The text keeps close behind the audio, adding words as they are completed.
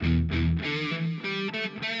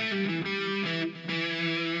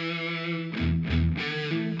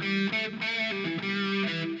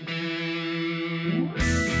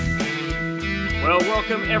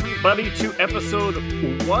welcome everybody to episode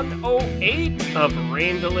 108 of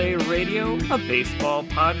Rain Delay Radio, a baseball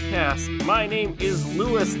podcast. My name is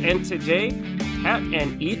Lewis, and today Pat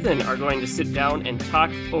and Ethan are going to sit down and talk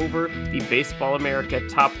over the Baseball America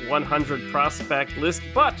Top 100 prospect list.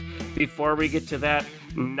 But before we get to that,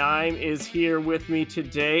 Naim is here with me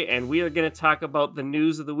today, and we are going to talk about the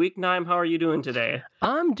news of the week. Naim, how are you doing today?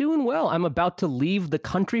 I'm doing well. I'm about to leave the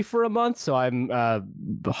country for a month, so I'm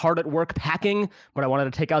hard at work packing, but I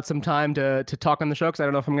wanted to take out some time to talk on the show because I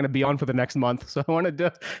don't know if I'm going to be on for the next month. So I wanted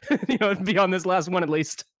to be on this last one at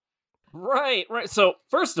least. Right. So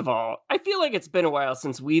first of all, I feel like it's been a while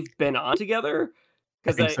since we've been on together.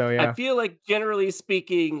 I think so, yeah. I feel like, generally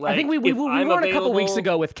speaking, like, I think we were on a couple weeks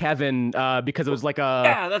ago with Kevin because it was like a...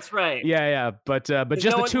 Yeah, that's right. Yeah. But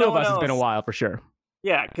just the two of us, it's been a while for sure.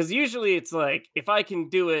 Yeah, because usually it's like, if I can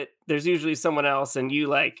do it, there's usually someone else and you,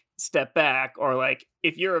 like, step back. Or, like,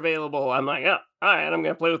 if you're available, I'm like, oh, all right, I'm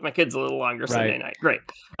going to play with my kids a little longer Sunday night. Great.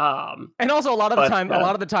 And also a lot of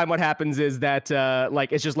the time what happens is that,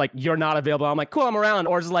 like, it's just like, you're not available. I'm like, cool, I'm around.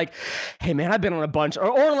 Or it's like, hey, man, I've been on a bunch.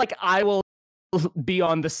 Or like, I will be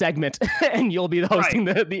on the segment and you'll be hosting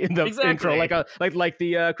the exactly. intro, like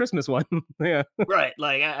the Christmas one. Yeah, right.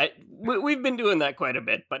 Like we've been doing that quite a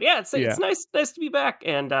bit, but yeah, it's nice to be back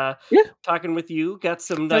and talking with you. Got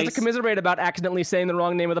some nice to commiserate about accidentally saying the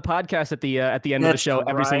wrong name of the podcast at the end of the show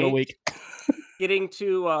every single week. Getting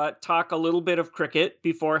to talk a little bit of cricket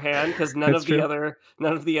beforehand because none of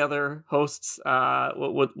the other hosts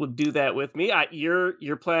would do that with me.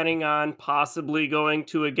 You're planning on possibly going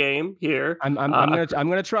to a game here. I'm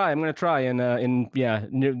gonna try. In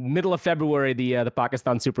middle of February, the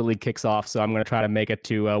Pakistan Super League kicks off, so I'm gonna try to make it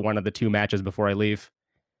to one of the two matches before I leave.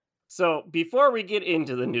 So before we get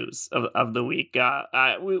into the news of the week,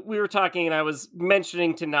 we were talking and I was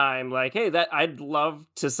mentioning to Naim, like, hey, that I'd love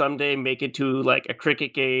to someday make it to like a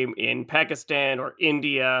cricket game in Pakistan or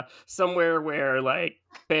India, somewhere where like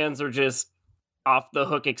fans are just off the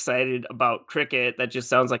hook excited about cricket. That just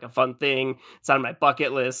sounds like a fun thing. It's on my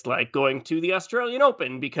bucket list, like going to the Australian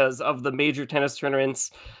Open because of the major tennis tournaments.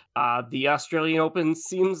 The Australian Open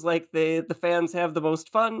seems like the fans have the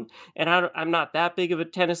most fun, and I'm not that big of a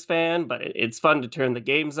tennis fan, but it's fun to turn the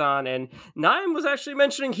games on. And Naim was actually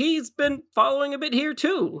mentioning he's been following a bit here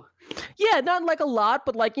too. Yeah, not like a lot,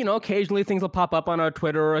 but like, occasionally things will pop up on a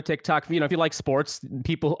Twitter or a TikTok. If you like sports,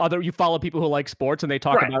 you follow people who like sports and they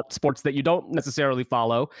talk about sports that you don't necessarily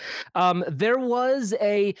follow. There was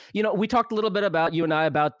we talked a little bit about, you and I,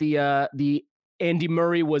 about the Andy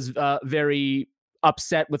Murray was very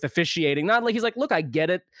upset with officiating. Not like he's like, look, I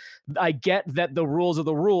get it. I get that the rules are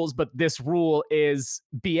the rules, but this rule is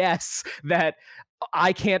BS that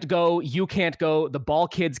I can't go, you can't go, the ball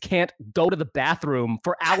kids can't go to the bathroom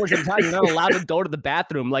for hours at a time. You're not allowed to go to the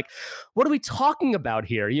bathroom. Like, what are we talking about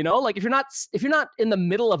here? Like if you're not in the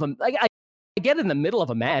middle of I get in the middle of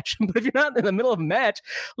a match, but if you're not in the middle of a match,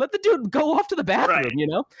 let the dude go off to the bathroom,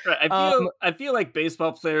 Right. I feel like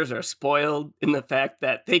baseball players are spoiled in the fact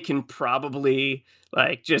that they can probably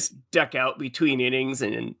like just duck out between innings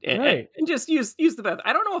and just use the bathroom.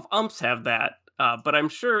 I don't know if umps have that, but I'm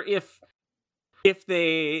sure if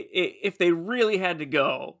they really had to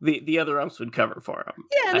go, the other umps would cover for them.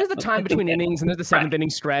 Yeah, and there's the time between innings, and there's the seventh inning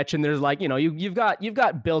stretch, and there's like, you've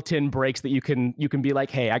got built-in breaks that you can be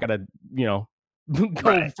like, hey, I gotta,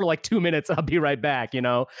 go for like 2 minutes, I'll be right back. If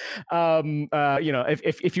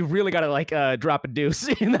you really gotta like drop a deuce,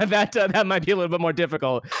 that might be a little bit more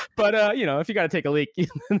difficult. But if you gotta take a leak,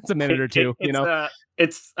 it's a minute or two.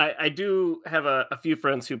 I do have a few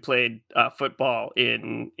friends who played football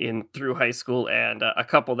in through high school, and a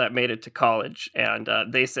couple that made it to college, and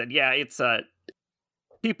they said, yeah, it's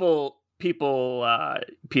people pee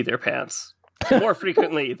their pants more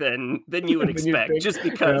frequently than you would expect, just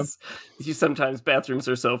because sometimes bathrooms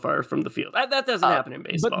are so far from the field. That doesn't happen in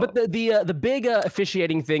baseball. But the big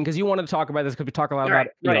officiating thing, because you wanted to talk about this, because we talk a lot about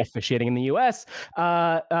officiating in the U.S.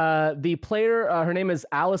 The player, her name is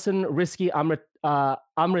Allison Risky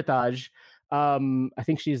Amritaj. I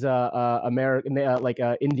think she's American,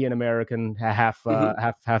 Indian American, half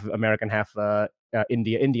American, half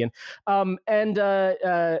Indian.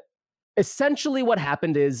 Essentially what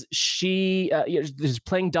happened is she is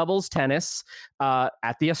playing doubles tennis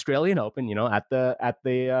at the Australian Open, at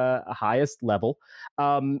the highest level,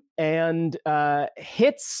 and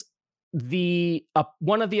hits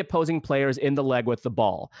one of the opposing players in the leg with the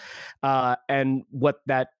ball. And what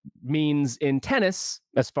that means in tennis,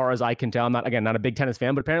 as far as I can tell, I'm not a big tennis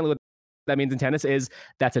fan, but apparently what that means in tennis is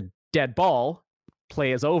that's a dead ball,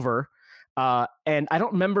 play is over. And I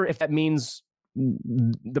don't remember if that means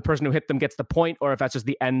the person who hit them gets the point, or if that's just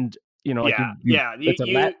the end You know, like Yeah, you yeah. it's a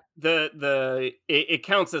let. It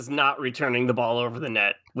counts as not returning the ball over the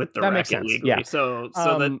net with the That makes racket sense. Yeah. legally. So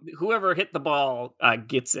that Um, whoever hit the ball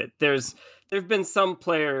gets it. There've been some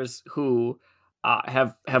players who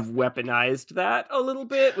have weaponized that a little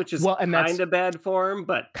bit, which is well, and kind that's of bad form.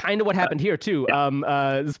 But kind of what happened here too.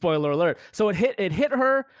 yeah, Spoiler alert. So it hit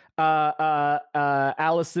her.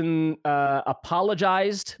 Allison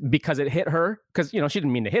apologized because it hit her because she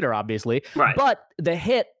didn't mean to hit her, obviously, right. but the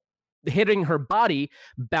hitting her body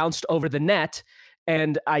bounced over the net,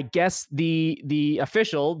 and I guess the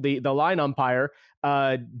official, the line umpire,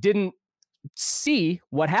 didn't see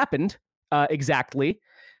what happened exactly,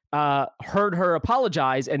 heard her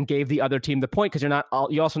apologize and gave the other team the point because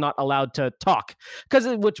you're also not allowed to talk because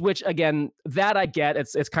which again, that I get.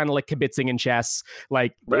 It's kind of like kibitzing in chess.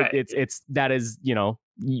 Like Right. it's that is,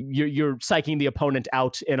 you're psyching the opponent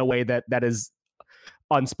out in a way that is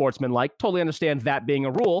unsportsmanlike. Totally understand that being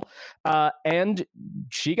a rule. And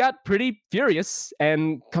she got pretty furious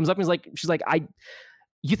and comes up and she's like,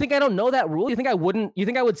 you think I don't know that rule? You think I wouldn't? You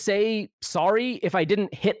think I would say sorry if I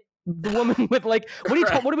didn't hit the woman with Right.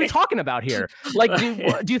 what are we talking about here? Like,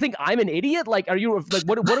 do you think I'm an idiot? Like, are you like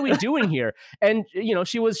what are we doing here? And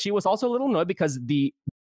she was also a little annoyed because the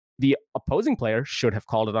opposing player should have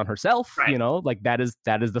called it on herself. Right. Like that is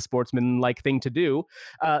the sportsman-like thing to do.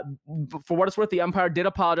 For what it's worth, the umpire did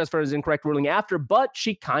apologize for his incorrect ruling after, but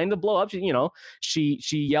she kind of blew up. She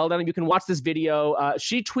yelled at him. You can watch this video.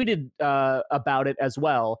 She tweeted about it as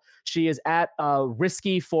well. She is at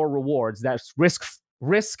risky for rewards. That's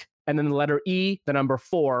risk and then the letter E, the number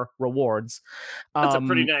 4 rewards. Um, That's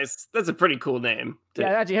a pretty cool name. yeah,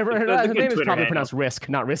 actually, That's a her good name is Twitter probably handle. pronounced Risk,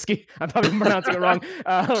 not Risky. I'm probably pronouncing it wrong.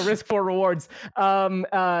 Risk for rewards.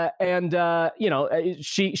 And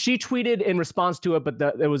she tweeted in response to it, but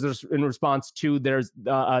it was in response to there's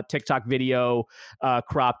a TikTok video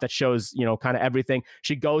crop that shows kind of everything.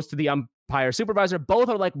 She goes to the umpire supervisor. Both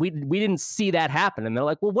are like, we didn't see that happen, and they're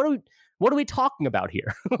like, well, what are we talking about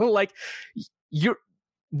here? Like, you're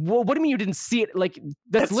well, what do you mean you didn't see it? Like,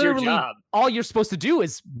 that's That's your literally job. all you're supposed to do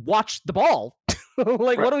is watch the ball.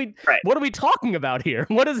 Like, Right. Right. what are we talking about here?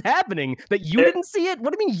 What is happening that you It- didn't see it?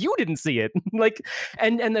 What do you mean you didn't see it? Like,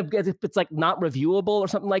 it's like not reviewable or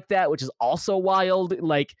something like that, which is also wild.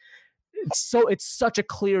 Like, it's such a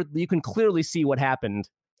clear, you can clearly see what happened.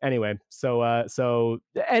 Anyway, so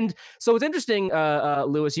it's interesting,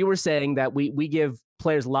 Lewis, you were saying that we give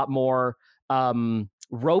players a lot more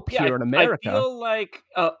rope Yeah, here in I America. feel like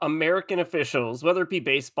American officials, whether it be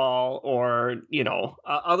baseball or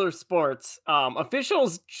other sports,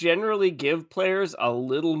 officials generally give players a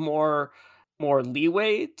little more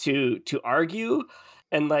leeway to argue,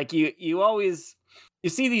 and like you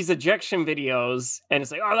see these ejection videos, and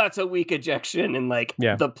it's like, oh, that's a weak ejection, and like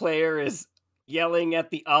Yeah, the player is yelling at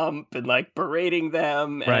the ump and like berating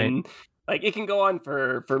them, right. and like it can go on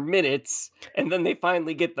for minutes, and then they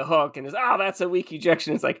finally get the hook, and it's, oh, that's a weak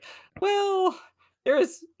ejection. It's like, well,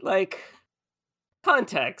 there's like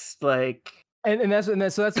context, like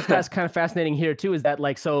That's kind of fascinating here too. Is that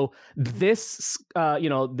like, so this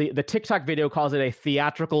the TikTok video calls it a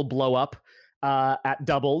theatrical blow up at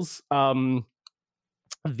doubles.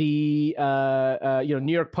 The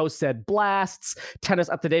New York Post said blasts.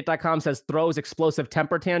 TennisUpToDate.com says throws explosive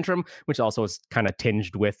temper tantrum, which also is kind of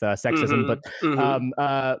tinged with sexism. hmm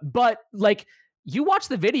hmm But like, you watch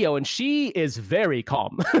the video and she is very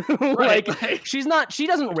calm. right, Like, she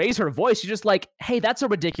doesn't raise her voice. She's just like, hey, that's a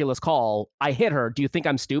ridiculous call. I hit her. Do you think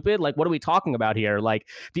I'm stupid? Like, what are we talking about here? Like,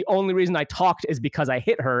 the only reason I talked is because I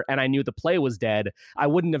hit her and I knew the play was dead. I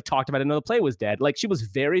wouldn't have talked if I didn't know the play was dead. Like, she was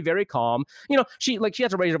very, very calm. She had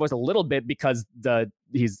to raise her voice a little bit because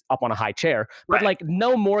he's up on a high chair, but right, like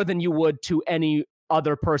no more than you would to any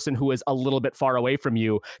other person who is a little bit far away from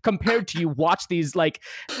you, compared to you watch these, like,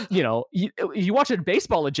 you watch a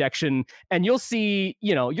baseball ejection and you'll see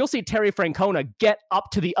Terry Francona get up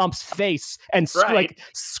to the ump's face and right, like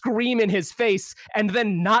scream in his face and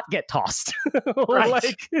then not get tossed. right.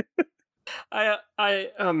 Like,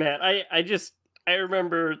 Oh man, I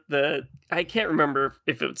remember I can't remember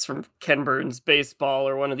if it's from Ken Burns Baseball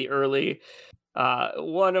or one of the early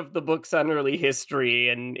one of the books on early history,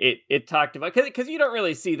 and it talked about, because you don't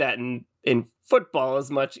really see that in football as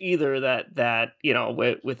much either, that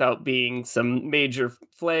without being some major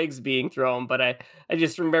flags being thrown, but I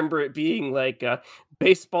just remember it being like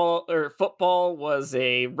baseball or football was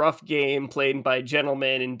a rough game played by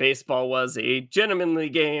gentlemen, and baseball was a gentlemanly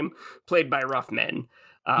game played by rough men,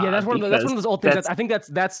 yeah, that's one because of those old things that that's I think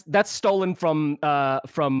that's stolen from the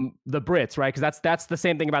Brits, right? Because that's the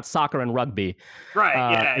same thing about soccer and rugby, right.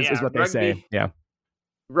 Yeah, is yeah. what they say. Yeah.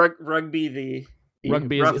 Rugby, The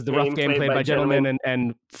Rugby rough is the rough game played played by by gentlemen, gentlemen.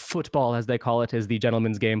 and football, as they call it, is the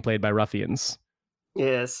gentleman's game played by ruffians.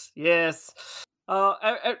 Yes, yes.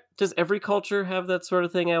 Does every culture have that sort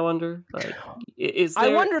of thing? I wonder. Like, is I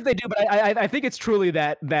there? wonder if they do, but I think it's truly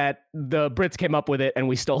that the Brits came up with it and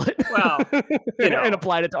we stole it Well, you and know,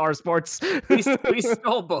 applied it to our sports. we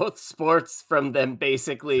stole both sports from them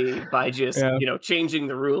basically by just Yeah. changing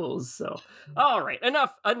the rules. So, all right,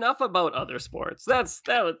 enough about other sports. That's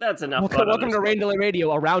enough Welcome, about other welcome to Rain sports. Delay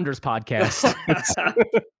Radio, a Rounders podcast.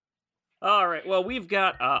 All right. Well, we've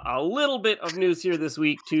got a little bit of news here this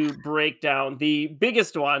week to break down. The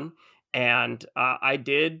biggest one, and I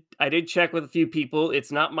did check with a few people.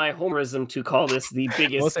 It's not my homerism to call this the We'll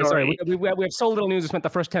biggest say sorry. story. We have so little news. We spent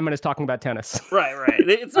the first 10 minutes talking about tennis. Right, right.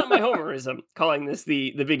 It's not my homerism calling this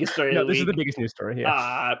the biggest story of No, the this is the week. biggest news story.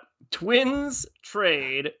 Yeah. Twins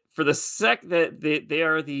trade for the that they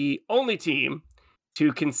are the only team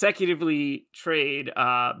to consecutively trade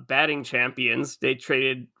batting champions. They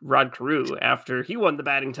traded Rod Carew after he won the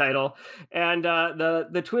batting title, and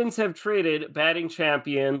the Twins have traded batting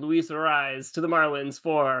champion Luis Arraez to the Marlins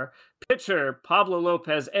for pitcher Pablo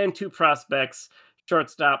Lopez and two prospects,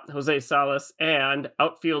 shortstop Jose Salas and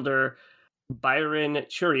outfielder Byron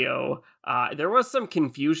Churio. There was some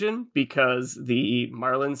confusion because the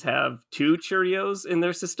Marlins have two Churios in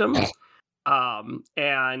their system.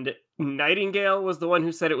 And Nightingale was the one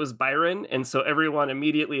who said it was Byron, and so everyone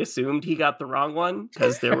immediately assumed he got the wrong one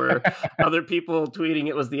because there were other people tweeting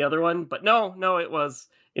it was the other one. But no, it was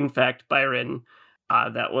in fact Byron.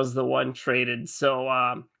 That was the one traded.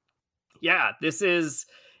 So yeah, this is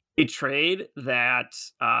a trade that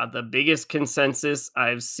the biggest consensus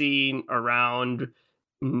I've seen around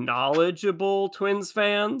knowledgeable Twins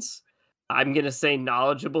fans, I'm going to say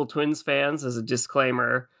knowledgeable Twins fans as a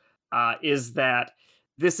disclaimer, is that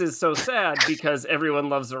this is so sad because everyone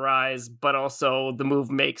loves Arise, but also the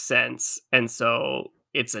move makes sense. And so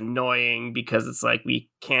it's annoying because it's like we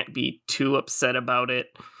can't be too upset about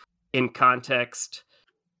it in context.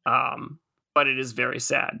 Um, but it is very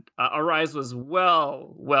sad. Arise was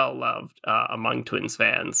well loved among Twins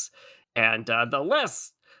fans, and the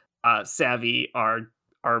less savvy are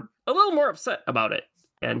a little more upset about it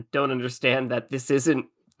and don't understand that this isn't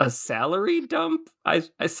a salary dump. I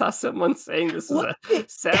saw someone saying this is Well, a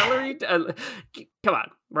salary. Come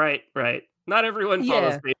on, right. Not everyone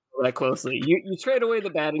follows yeah. baseball that closely. You trade away the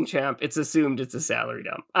batting champ, it's assumed it's a salary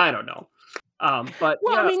dump. I don't know. But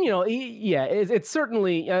Well, I yeah, mean, it's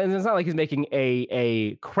certainly, and it's not like he's making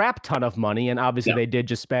a crap ton of money. And obviously, no. they did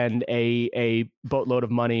just spend a boatload of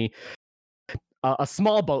money, a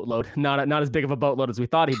small boatload, not as big of a boatload as we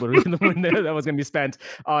thought he would when that was going to be spent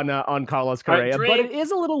on Carlos All right, Correa. But Drain it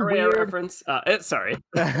is a little Correa weird. reference. Sorry,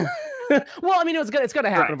 Well, I mean, it's gonna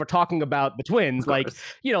happen right, if we're talking about the Twins. of Like,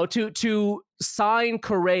 course. to sign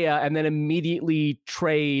Correa and then immediately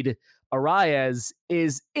trade Arias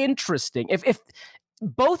is interesting. If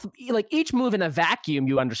both, like, each move in a vacuum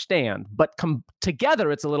you understand, but come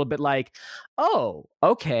together it's a little bit like, oh,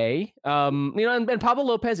 okay. And Pablo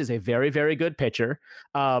Lopez is a very, very good pitcher.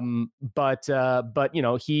 But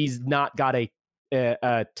he's not got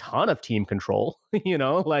a ton of team control.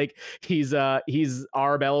 Like, he's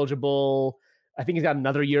ARB eligible. I think he's got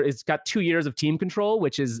another year. He's got 2 years of team control,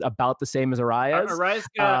 which is about the same as Arias. Araiza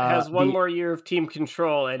has one The more year of team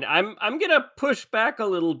control, and I'm gonna push back a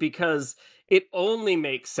little because it only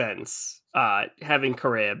makes sense having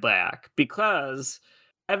Correa back, because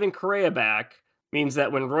having Correa back means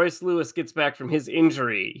that when Royce Lewis gets back from his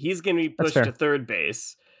injury, he's going to be That's pushed to fair. third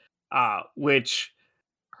base, which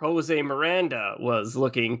Jose Miranda was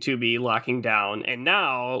looking to be locking down, and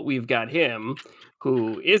now we've got him,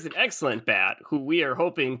 who is an excellent bat, who we are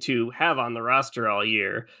hoping to have on the roster all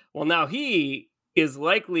year. Well, now he is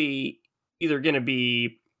likely either going to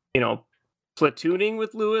be, you know, platooning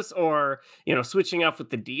with Lewis or, switching off with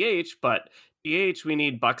the DH, but DH, we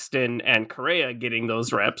need Buxton and Correa getting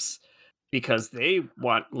those reps because they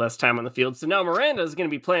want less time on the field. So now Miranda is going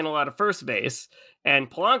to be playing a lot of first base, and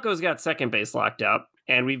Polanco's got second base locked up,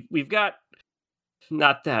 and we've got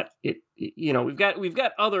not that it we've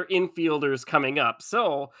got other infielders coming up.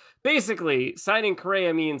 So basically, signing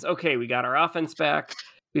Correa means okay, we got our offense back.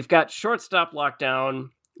 We've got shortstop lockdown,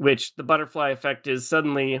 which the butterfly effect is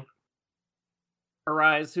suddenly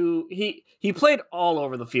Arise, who he played all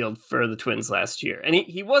over the field for the Twins last year, and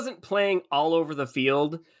he wasn't playing all over the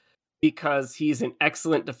field because he's an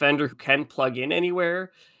excellent defender who can plug in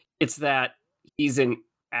anywhere. It's that he's an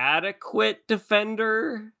adequate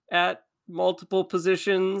defender at multiple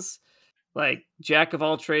positions, like jack of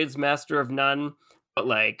all trades, master of none. But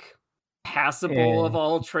like passable of Yeah.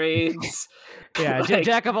 all trades. Yeah, Like,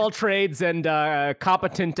 jack of all trades and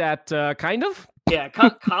competent at kind of. yeah,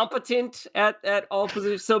 competent at all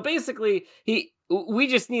positions. So basically, we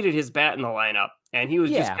just needed his bat in the lineup, and he was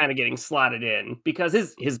just Yeah, kind of getting slotted in because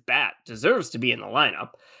his bat deserves to be in the lineup.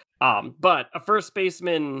 But a first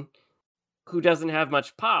baseman who doesn't have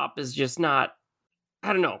much pop is just not.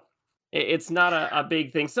 I don't know. It's not a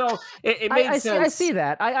big thing. So it made I sense. see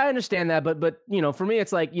that. I understand that, but you know, for me,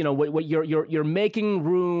 it's like, you know, what you're making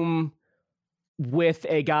room with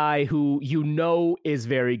a guy who you know is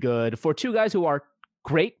very good for two guys who are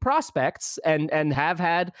great prospects and have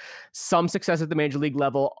had some success at the major league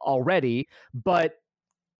level already. But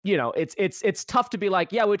you know, it's tough to be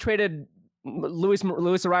like, yeah, we traded Luis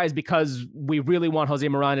Arias because we really want Jose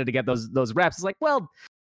Miranda to get those reps. It's like, well,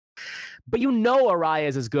 but you know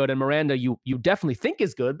Arias is good, and Miranda you definitely think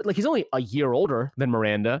is good, but like he's only a year older than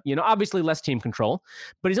Miranda. You know, obviously less team control,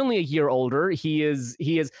 but he's only a year older. He is.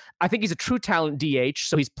 I think he's a true talent DH,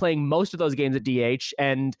 so he's playing most of those games at DH,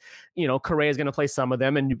 and you know Correa is going to play some of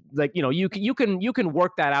them, and like you know you can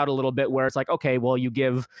work that out a little bit where it's like, okay, well you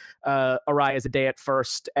give Arias a day at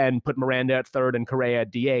first and put Miranda at third and Correa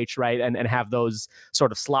at DH, right, and have those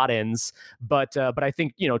sort of slot ins. But I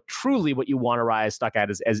think, you know, truly what you want Arias stuck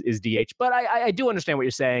at is DH. But I do understand what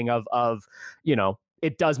you're saying of you know,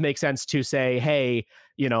 it does make sense to say, hey,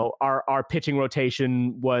 you know, our pitching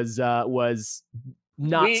rotation was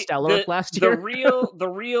not We stellar last the year.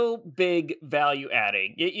 real big value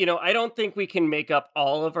adding. You know, I don't think we can make up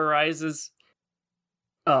all of Arias's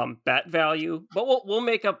bat value, but we'll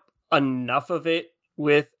make up enough of it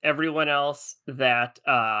with everyone else that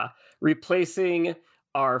replacing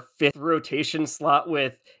our fifth rotation slot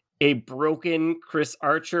with a broken Chris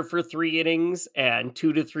Archer for 3 innings and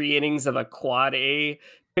 2 to 3 innings of a quad A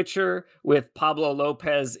pitcher with Pablo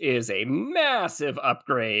Lopez is a massive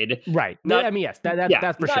upgrade. Right. Not I mean, yes, that Yeah,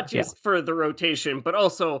 that's for sure. not Yeah. just for the rotation, but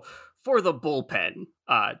also for the bullpen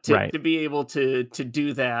Right. to be able to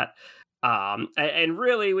do that. And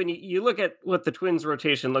really, when you look at what the Twins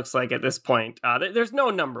rotation looks like at this point, there's no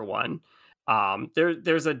number one.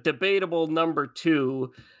 There's a debatable number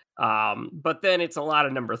two, but then it's a lot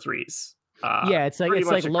of number threes. Yeah, Pretty it's much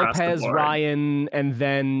like across the Lopez, board. Ryan, and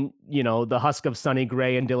then, you know, the husk of Sonny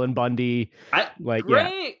Gray and Dylan Bundy. I Like, yeah.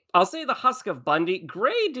 Gray, I'll say the husk of Bundy.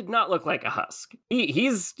 Gray did not look like a husk.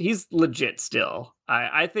 He's legit still.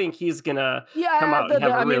 I think he's gonna come Yeah, out and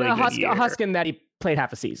have a I mean, really good A year. Huskin that he played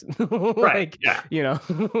half a season, Right. like Yeah. you know,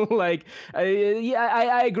 like yeah,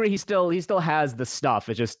 I agree. He still has the stuff.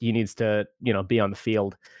 It just he needs to be on the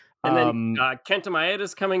field. And then Um, Kenta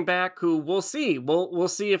Maeda's coming back, who we'll see. We'll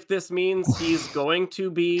see if this means he's going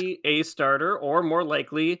to be a starter, or more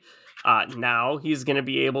likely, now he's going to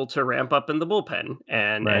be able to ramp up in the bullpen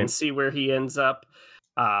and right. see where he ends up.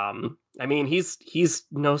 I mean, he's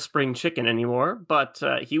no spring chicken anymore, but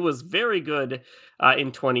he was very good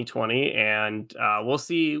in 2020, and we'll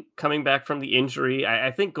see coming back from the injury.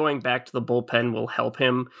 I think going back to the bullpen will help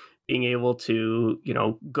him being able to,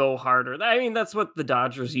 go harder. I mean, that's what the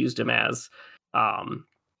Dodgers used him as um,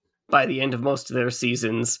 by the end of most of their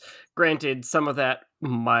seasons. Granted, some of that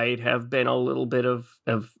might have been a little bit of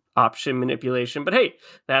option manipulation, but hey,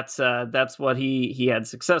 that's what he had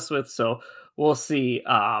success with. So we'll see.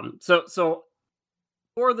 So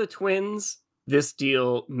for the Twins, this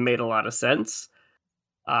deal made a lot of sense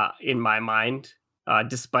in my mind,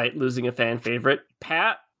 despite losing a fan favorite.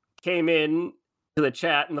 Pat came in to the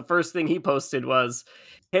chat, and the first thing he posted was,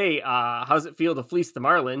 "Hey, how's it feel to fleece the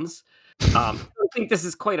Marlins?" I think this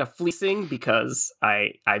is quite a fleecing because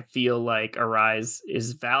I feel like Arise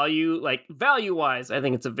is value wise. I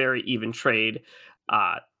think it's a very even trade.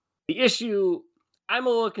 Uh, the issue I'm a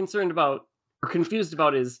little concerned about or confused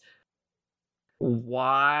about is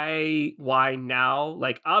why now?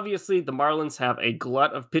 Like, obviously the Marlins have a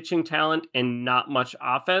glut of pitching talent and not much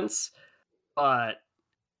offense, but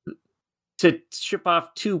to ship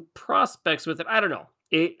off two prospects with it, I don't know.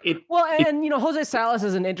 Well, It and Jose Salas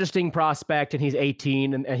is an interesting prospect, and he's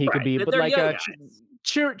 18, and he could right. be, but They're like young guys.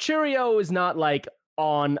 Churio is not like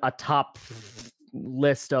on a top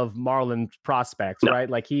list of Marlin prospects, No. right?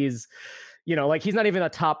 Like like he's not even a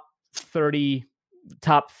top 30,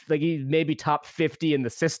 like he's maybe top 50 in the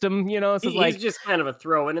system, so it's He's like just kind of a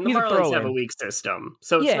throw-in, and the he's a Marlins throw have a in. weak system,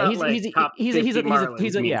 so it's Yeah, not like top 50 he's Marlins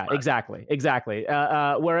a means yeah, much. exactly.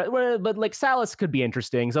 Where but like Salas could be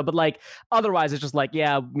interesting. So, but like otherwise, it's just like,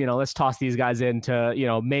 yeah, let's toss these guys into,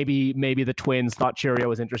 maybe the Twins thought Churio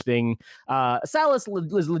was interesting. Salas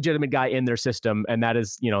is a legitimate guy in their system, and that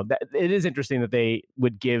is, that it is interesting that they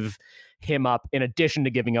would give him up in addition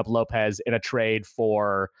to giving up Lopez in a trade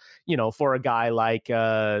for a guy like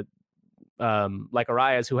like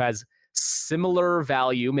Arias, who has similar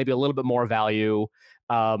value, maybe a little bit more value,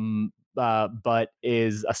 but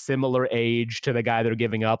is a similar age to the guy they're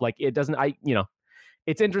giving up. Like it doesn't,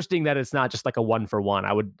 it's interesting that it's not just like a 1-for-1.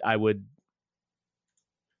 I would,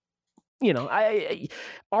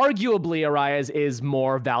 arguably Arias is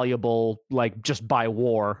more valuable, like just by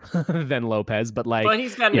WAR than Lopez, but like, but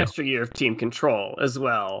he's got an extra year of team control as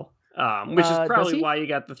well. Which is probably why you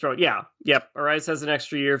got the throw. Yeah. Yep. Arias has an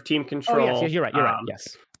extra year of team control. Oh, yes, you're right. You're right.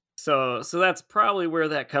 Yes. So that's probably where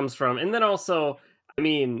that comes from. And then also, I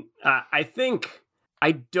mean, I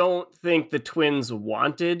don't think the Twins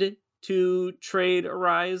wanted to trade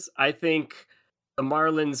Arias. I think the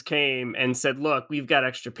Marlins came and said, look, we've got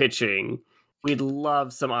extra pitching. We'd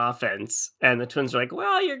love some offense. And the Twins are like,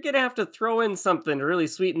 well, you're going to have to throw in something to really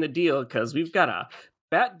sweeten the deal because we've got a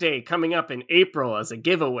Bat Day coming up in April as a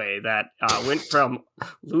giveaway that went from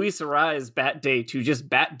Luis Arias Bat Day to just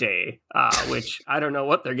Bat Day, which I don't know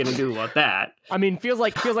what they're going to do about that. I mean, feels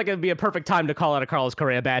like it'd be a perfect time to call it a Carlos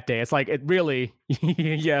Correa Bat Day. It's like it really,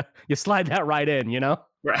 you slide that right in,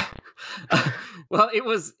 Right. Well,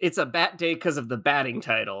 it's a Bat Day because of the batting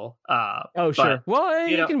title. Oh, sure. Well,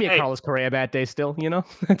 it can be a Carlos Correa Bat Day still,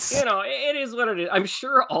 It's... it is what it is. I'm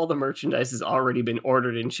sure all the merchandise has already been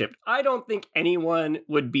ordered and shipped. I don't think anyone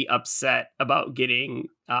would be upset about getting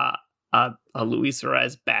a Luis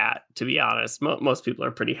Arias bat, to be honest. Most people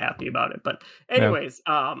are pretty happy about it. But anyways,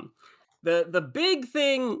 the big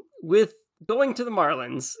thing with going to the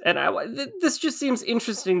Marlins, and this just seems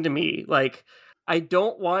interesting to me, like, I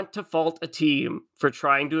don't want to fault a team for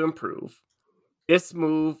trying to improve. This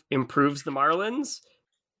move improves the Marlins.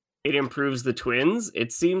 It improves the Twins.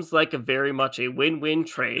 It seems like a very much a win-win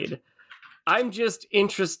trade. I'm just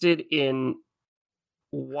interested in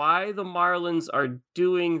why the Marlins are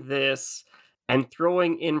doing this and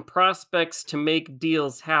throwing in prospects to make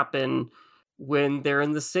deals happen when they're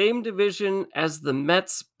in the same division as the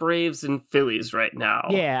Mets, Braves, and Phillies right now.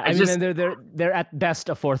 Yeah, I mean, they're at best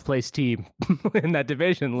a fourth place team in that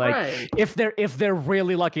division. Like, right. if they're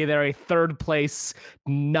really lucky, they're a third place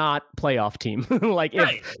not playoff team. Like,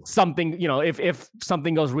 if something if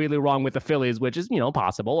something goes really wrong with the Phillies, which is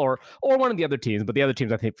possible, or one of the other teams, but the other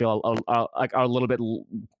teams I think feel are a little bit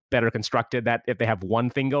better constructed, that if they have one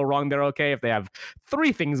thing go wrong, they're okay. If they have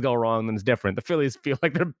three things go wrong, then it's different. The Phillies feel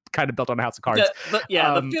like they're kind of built on a house of cards.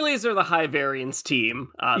 The Phillies are the high variance team.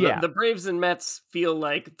 The Braves and Mets feel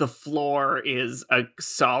like the floor is a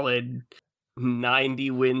solid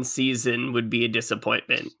 90 win season would be a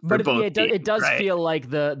disappointment for both teams. It does feel like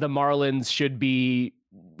the Marlins should be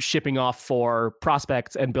shipping off for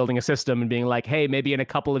prospects and building a system and being like, hey, maybe in a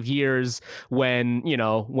couple of years when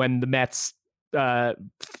the Mets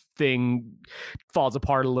thing falls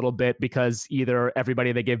apart a little bit because either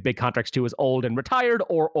everybody they give big contracts to is old and retired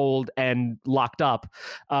or old and locked up.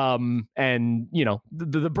 And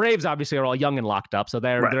the Braves obviously are all young and locked up, so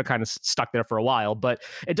they're kind of stuck there for a while. But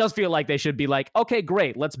it does feel like they should be like, okay,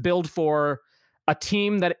 great, let's build for a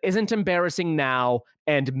team that isn't embarrassing now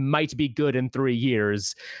and might be good in 3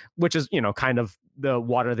 years, which is kind of the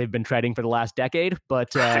water they've been treading for the last decade.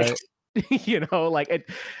 But you're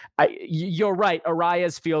right.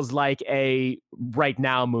 Arias feels like a right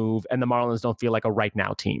now move, and the Marlins don't feel like a right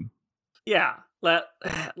now team. Yeah, like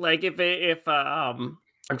if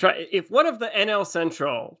one of the NL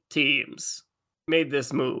Central teams made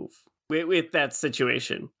this move with that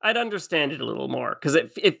situation, I'd understand it a little more, because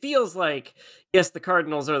it feels like, yes, the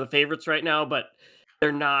Cardinals are the favorites right now, but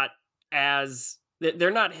they're not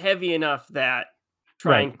heavy enough that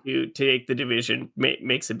trying to take the division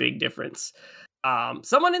makes a big difference.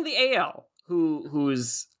 Someone in the AL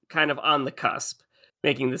who's kind of on the cusp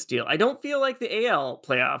making this deal. I don't feel like the AL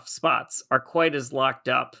playoff spots are quite as locked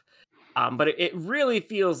up, but it really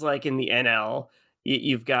feels like in the NL,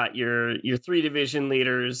 you've got your three division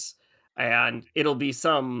leaders, and it'll be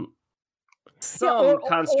some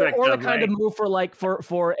construct or the kind of move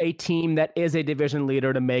for a team that is a division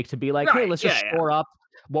leader to make, to be like, hey, let's just shore up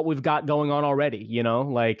what we've got going on already,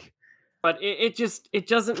 like. But it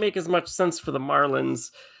doesn't make as much sense for the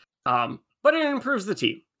Marlins, but it improves the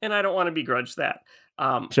team, and I don't want to begrudge that.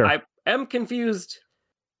 Sure. I am confused.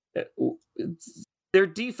 Their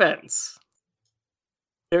defense,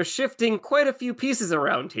 they're shifting quite a few pieces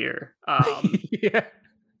around here. Yeah.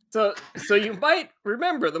 So you might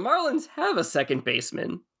remember the Marlins have a second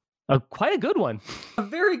baseman. Quite a good one. A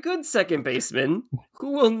very good second baseman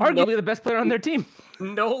who will arguably the best player on their team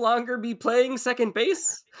no longer be playing second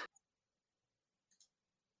base.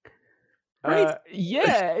 Right.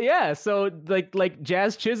 Yeah. So like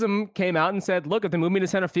Jazz Chisholm came out and said, look, if they move me to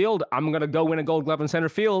center field, I'm gonna go win a Gold Glove in center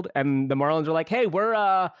field. And the Marlins are like, hey,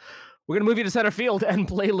 we're we're gonna move you to center field and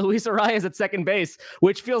play Luis Arias at second base,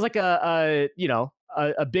 which feels like a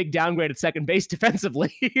big downgrade at second base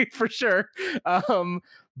defensively for sure.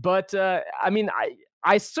 But I mean,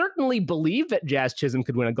 I certainly believe that Jazz Chisholm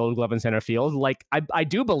could win a Gold Glove in center field. Like I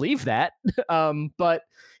do believe that. But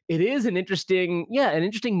it is an interesting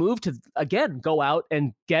move to again go out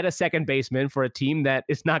and get a second baseman for a team that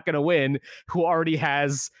is not going to win, who already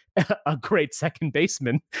has a great second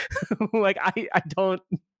baseman. Like I don't.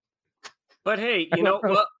 But hey,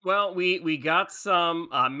 well, we got some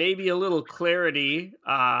maybe a little clarity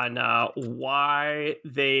on why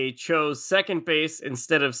they chose second base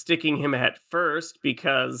instead of sticking him at first,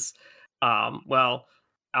 because, well,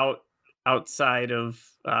 outside of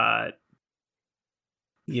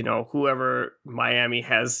whoever Miami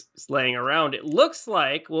has laying around, it looks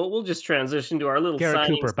like. Well, we'll just transition to our little Garrett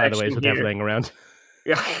signing Cooper, by the way, is what they have here. laying around.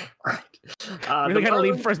 Yeah, right. Really got to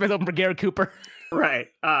leave first base open for Garrett Cooper. Right.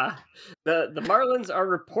 The Marlins are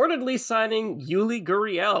reportedly signing Yuli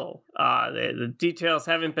Gurriel. The details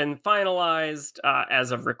haven't been finalized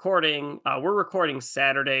as of recording. We're recording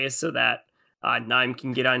Saturday so that Nime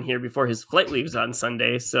can get on here before his flight leaves on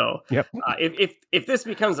Sunday. So Yep. If this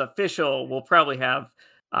becomes official, we'll probably have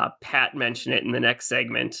Pat mention it in the next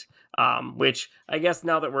segment. Which I guess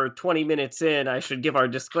now that we're 20 minutes in, I should give our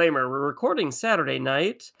disclaimer. We're recording Saturday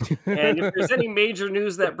night. And if there's any major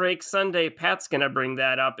news that breaks Sunday, Pat's going to bring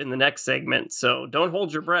that up in the next segment. So don't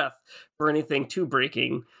hold your breath for anything too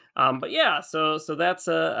breaking. But yeah, so that's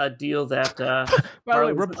a deal that... By the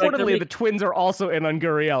way, reportedly the Twins are also in on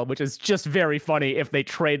Gurriel, which is just very funny if they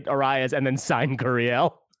trade Arias and then sign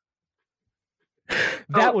Gurriel.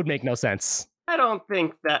 That would make no sense. I don't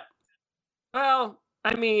think that... Well...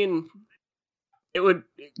 I mean,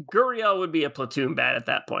 Gurriel would be a platoon bat at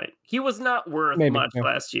that point. He was not worth much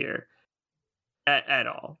last year at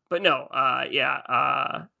all. But no,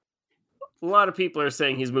 a lot of people are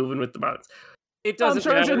saying he's moving with the Marlins. It doesn't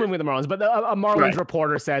matter. He's moving with the Marlins, but a Marlins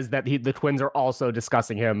reporter says that the Twins are also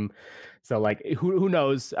discussing him. So, like, who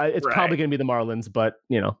knows? It's probably going to be the Marlins, but,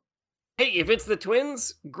 Hey, if it's the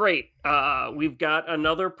Twins, great. We've got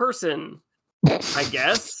another person, I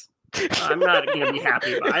guess. I'm not going to be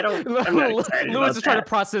happy, but I'm not excited. Lewis is trying to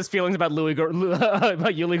process feelings about Yuli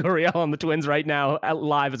Gurriel on the Twins right now,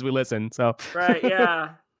 live as we listen. So right,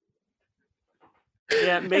 yeah,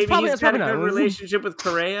 maybe he's got a good relationship with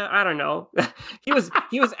Correa. I don't know. He was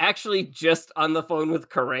actually just on the phone with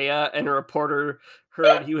Correa, and a reporter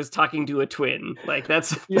heard he was talking to a twin. Like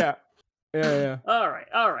that's yeah. All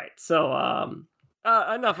right. So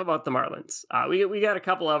enough about the Marlins. We got a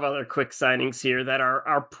couple of other quick signings here that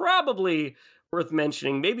are probably worth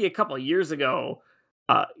mentioning. Maybe a couple of years ago,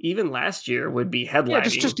 even last year, would be headlining. Yeah,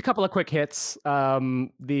 just a couple of quick hits.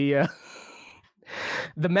 The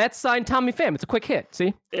Mets signed Tommy Pham. It's a quick hit.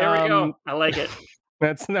 See, there we go. I like it.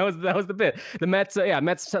 That was the bit. The Mets,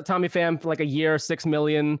 Mets Tommy Pham for like a year, $6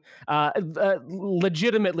 million.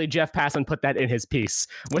 Legitimately, Jeff Passan put that in his piece.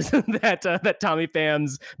 Was that Tommy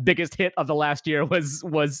Pham's biggest hit of the last year was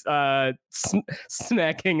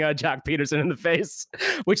smacking Jock Peterson in the face,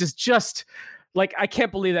 which is just like I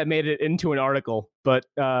can't believe that made it into an article. But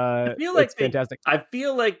I feel like it's fantastic. I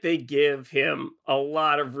feel like they give him a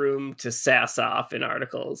lot of room to sass off in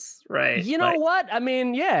articles, right? You know what? I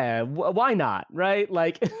mean, yeah, why not, right?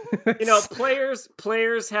 Like,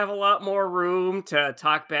 players have a lot more room to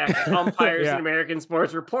talk back. Umpires in American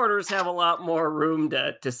sports, reporters have a lot more room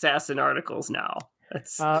to sass in articles now.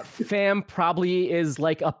 Pham probably is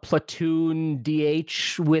like a platoon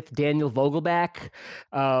DH with Daniel Vogelback.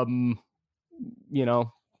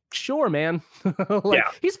 Sure, man.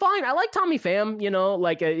 He's fine. I like Tommy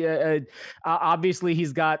Pham, obviously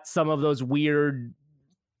he's got some of those weird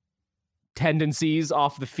tendencies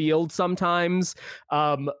off the field sometimes.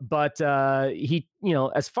 But he,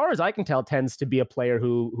 as far as I can tell, tends to be a player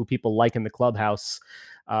who people like in the clubhouse.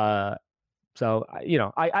 So,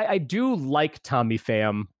 I do like Tommy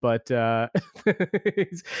Pham, but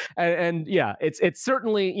it's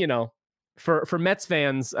certainly, for Mets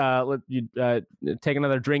fans, take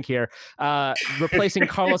another drink here. Replacing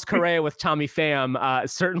Carlos Correa with Tommy Pham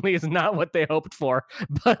certainly is not what they hoped for.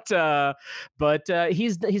 But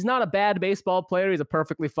he's not a bad baseball player. He's a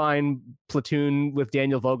perfectly fine platoon with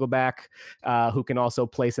Daniel Vogelback, who can also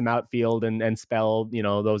play some outfield and spell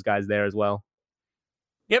those guys there as well.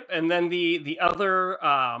 Yep, and then the other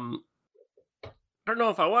I don't know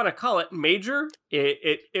if I want to call it major.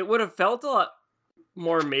 It would have felt a lot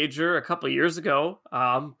more major a couple of years ago,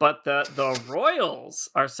 but the Royals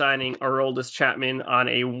are signing Aroldis Chapman on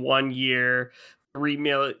a 1-year,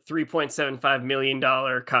 $3.75 million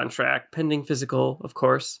contract, pending physical, of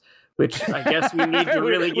course, which I guess we need to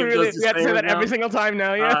really we give those have to say disclaimers that every now. single time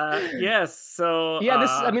now. Yeah. Yes. So, Yeah,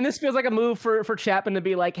 this feels like a move for Chapman to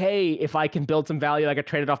be like, hey, if I can build some value, I get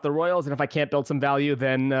traded off the Royals, and if I can't build some value,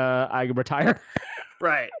 then I retire.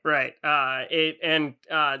 right, right. The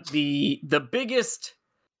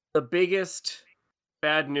biggest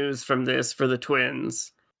bad news from this for the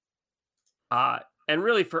Twins, uh, and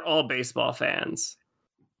really for all baseball fans,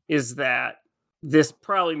 is that this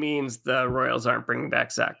probably means the Royals aren't bringing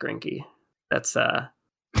back Zach Greinke. That's the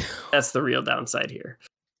real downside here.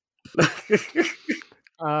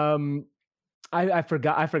 um, I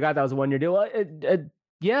forgot that was a 1 year deal.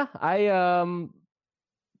 Yeah,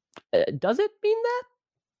 does it mean that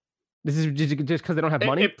this is just because they don't have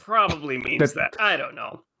money? It probably means That that. I don't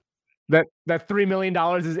know. that $3 million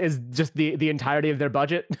is just the entirety of their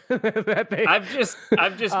budget that they. I've just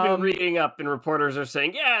been Um, reading up, and reporters are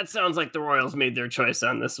saying, yeah, it sounds like the Royals made their choice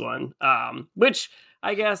on this one. Which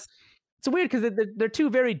I guess it's weird because they're two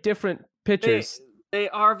very different they pitchers. they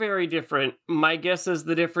are very different. My guess is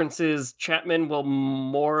the difference is Chapman will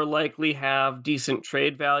more likely have decent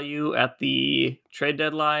trade value at the trade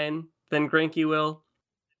deadline than Greinke will.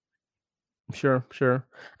 Sure, sure.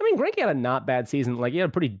 I mean, Greinke had a not bad season. Like, he had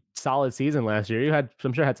a pretty solid season last year.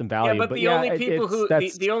 I'm sure had some Yeah, value, but but the yeah, only people it's who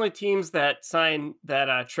that's. the only teams that sign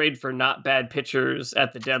that trade for not bad pitchers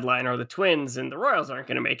at the deadline are the Twins, and the Royals aren't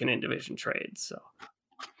going to make an in division trade. So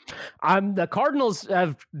The Cardinals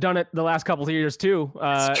have done it the last couple of years too.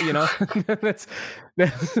 It's You know, that's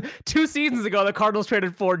 2 seasons ago. The Cardinals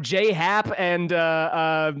traded for Jay Happ and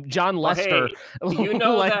John well, Lester. hey, you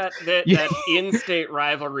know Like, yeah, that in-state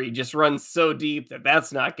rivalry just runs so deep that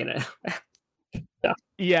that's not going to.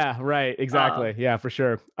 yeah, right, uh, exactly, yeah, for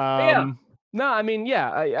sure. yeah, No, I mean,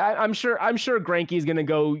 yeah, I'm sure Greinke's gonna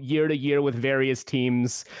go year to year with various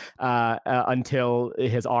teams until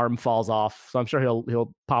his arm falls off. So I'm sure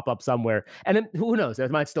he'll pop up somewhere, and then who knows?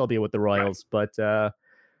 It might still be with the right. Royals, but yeah,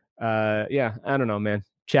 I don't know, man.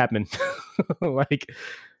 Chapman, like,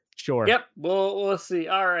 sure. Yep, we'll see.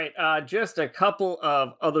 All right, just a couple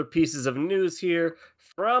of other pieces of news here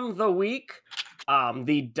from the week.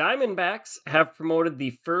 The Diamondbacks have promoted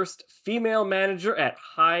the first female manager at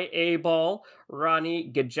High A ball.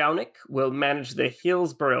 Ronnie Gajownik will manage the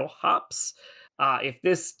Hillsboro Hops. If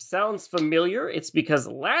this sounds familiar, it's because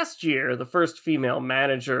last year the first female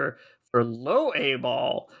manager for Low A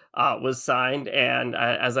ball was signed, and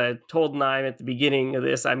as I told Nime at the beginning of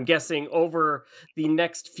this, I'm guessing over the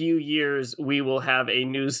next few years we will have a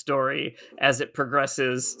news story as it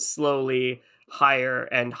progresses slowly higher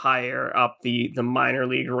and higher up the minor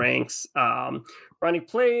league ranks. Ronnie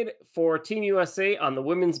played for Team USA on the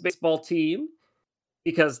women's baseball team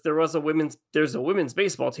because there's a women's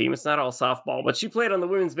baseball team. It's not all softball, but she played on the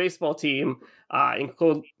women's baseball team,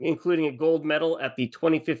 including a gold medal at the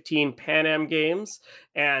 2015 Pan Am Games,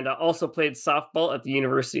 and also played softball at the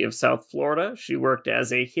University of South Florida. She worked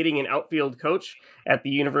as a hitting and outfield coach at the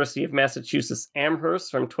University of Massachusetts Amherst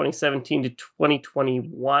from 2017 to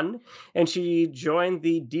 2021, and she joined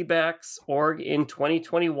the D-backs org in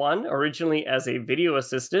 2021, originally as a video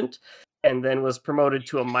assistant, and then was promoted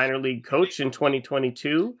to a minor league coach in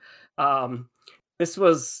 2022. Um, this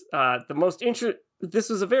was This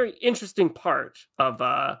was a very interesting part of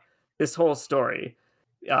this whole story.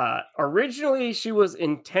 Originally, she was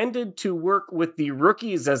intended to work with the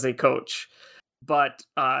rookies as a coach, but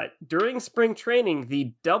during spring training,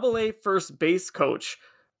 the AA first base coach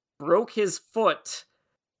broke his foot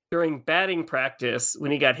during batting practice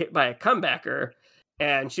when he got hit by a comebacker,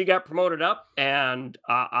 and she got promoted up and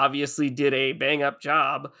obviously did a bang up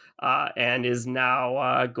job, and is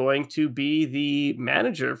now going to be the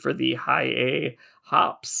manager for the High A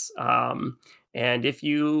Hops. And if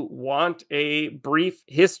you want a brief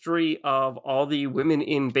history of all the women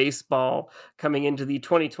in baseball coming into the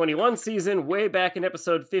 2021 season, way back in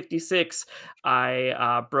episode 56,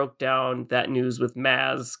 I broke down that news with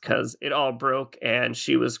Maz because it all broke, and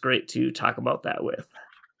she was great to talk about that with.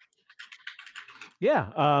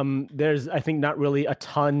 Yeah, there's, I think, not really a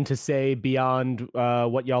ton to say beyond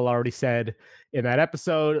what y'all already said in that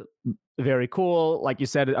episode. Very cool. Like you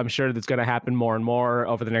said, I'm sure that's going to happen more and more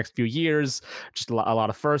over the next few years. Just a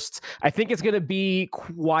lot of firsts. I think it's going to be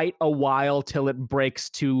quite a while till it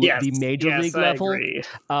breaks to Yes, the major yes, league I level. agree.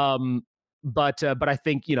 But I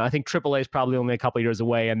think, AAA is probably only a couple years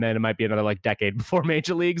away, and then it might be another like decade before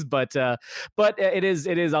major leagues. But it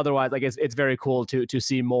is otherwise, like, it's very cool to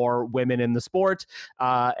see more women in the sport,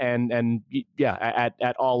 and yeah,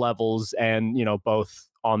 at all levels, and both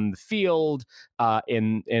on the field,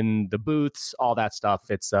 in the booths, all that stuff.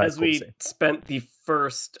 It's as cool to we see. spent the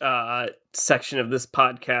first section of this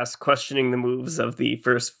podcast questioning the moves of the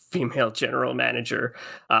first female general manager.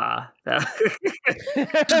 Well,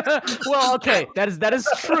 okay, that is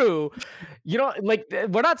true. You know, like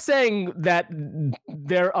we're not saying that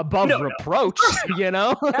they're above No, reproach. You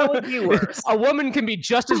know, that would be worse. A woman can be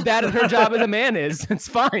just as bad at her job as a man is. It's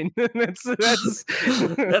fine.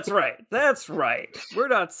 That's right. That's right. We're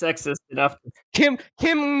not sexist enough. Kim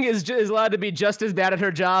is allowed to be just as bad at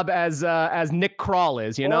her job as Nick Kroll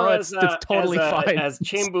is. You know, it's totally fine. As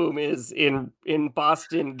Chaim Bloom is in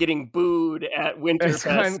Boston getting booed at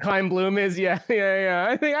Winterfest. Chaim Bloom is, yeah.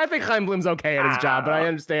 I think Chaim Bloom's okay at his job, but I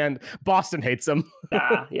understand Boston hates him.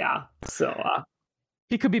 Yeah. So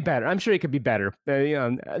he could be better. I'm sure he could be better.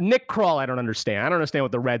 Nick Kroll, I don't understand. I don't understand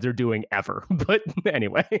what the Reds are doing ever. But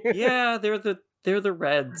anyway, yeah, they're the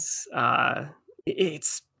Reds.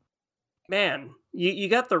 It's man, you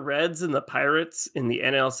got the Reds and the Pirates in the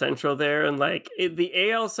NL Central there, and like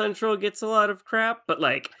the AL Central gets a lot of crap, but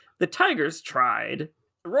like the Tigers tried.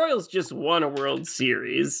 The Royals just won a World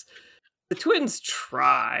Series. The Twins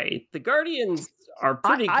try. The Guardians are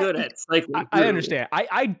pretty good at cycling. I understand.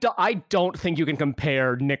 I don't think you can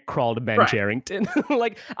compare Nick Kroll to Ben Cherington.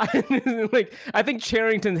 I think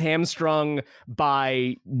Cherington's hamstrung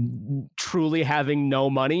by truly having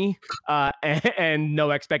no money and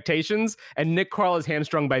no expectations, and Nick Kroll is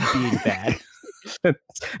hamstrung by being bad.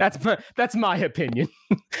 That's my opinion.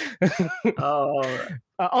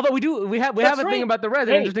 Although we have a thing about the Reds,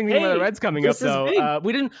 an interesting thing about the Reds coming up though.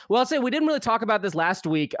 We didn't really talk about this last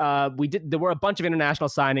week. There were a bunch of international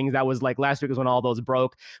signings. That was like last week was when all those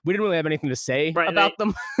broke. We didn't really have anything to say about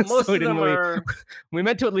them. Most of them are. We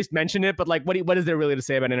meant to at least mention it, but like, what is there really to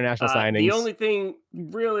say about international signings? The only thing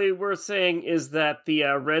really worth saying is that the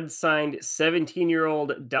Reds signed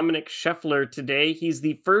 17-year-old Dominic Scheffler today. He's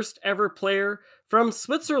the first ever player from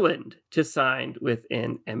Switzerland to sign with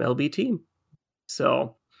an MLB team.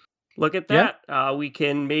 So look at that. Yeah. We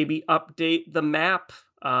can maybe update the map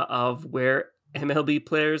of where MLB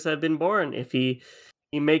players have been born. If he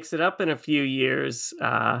makes it up in a few years,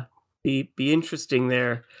 be interesting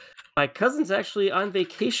there. My cousin's actually on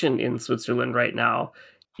vacation in Switzerland right now.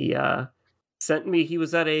 He sent me, he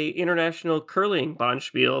was at a international curling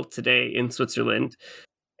bonspiel today in Switzerland.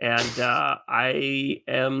 And I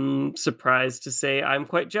am surprised to say I'm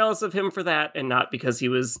quite jealous of him for that, and not because he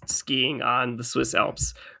was skiing on the Swiss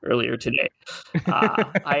Alps earlier today.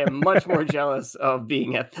 I am much more jealous of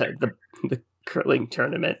being at the curling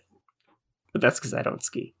tournament, but that's because I don't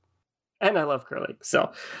ski, and I love curling.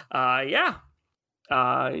 So, yeah.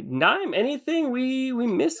 Naim, anything we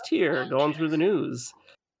missed here going through the news?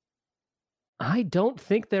 I don't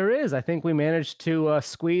think there is. I think we managed to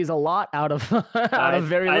squeeze a lot out of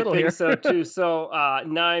very little here. I think so too. So,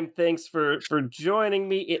 Naim, thanks for joining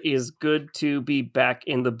me. It is good to be back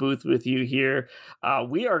in the booth with you here.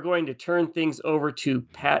 We are going to turn things over to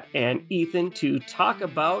Pat and Ethan to talk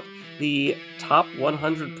about the top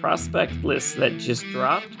 100 prospect list that just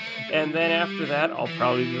dropped. And then after that, I'll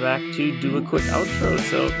probably be back to do a quick outro.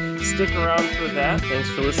 So stick around for that.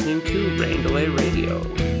 Thanks for listening to Rain Delay Radio.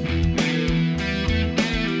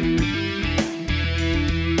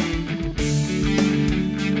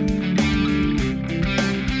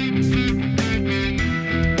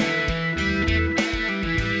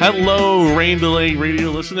 Hello, Rain Delay Radio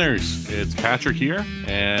listeners. It's Patrick here,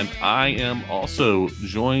 and I am also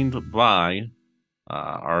joined by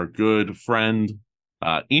our good friend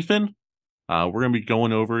Ethan. We're going to be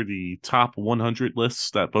going over the top 100 lists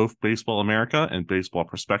that both Baseball America and Baseball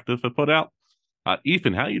Perspective have put out.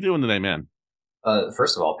 Ethan, how you doing today, man?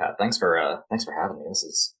 First of all, Pat, thanks for having me. This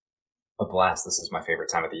is a blast. This is my favorite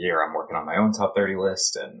time of the year. I'm working on my own top 30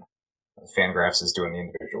 list, and Fangraphs is doing the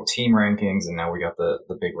individual team rankings, and now we got the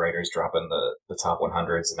big writers dropping the top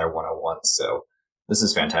 100s and their 101s. So this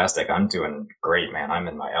is fantastic. I'm doing great, man. I'm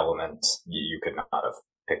in my element. You could not have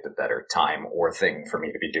picked a better time or thing for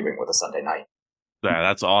me to be doing with a Sunday night. Yeah,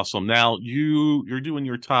 that's awesome. Now you're doing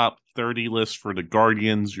your top 30 list for the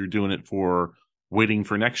Guardians. You're doing it for Waiting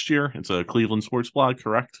for Next Year. It's a Cleveland sports blog,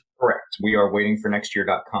 correct? Correct. We are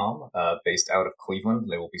waitingfornextyear.com, based out of Cleveland.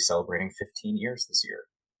 They will be celebrating 15 years this year.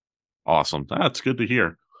 Awesome. That's good to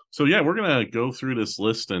hear. So yeah, we're going to go through this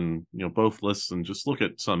list and, both lists and just look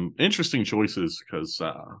at some interesting choices because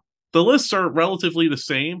the lists are relatively the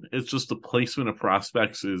same. It's just the placement of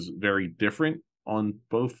prospects is very different on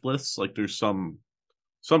both lists. Like there's some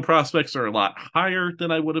prospects are a lot higher than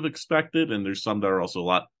I would have expected, and there's some that are also a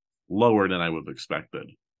lot lower than I would have expected.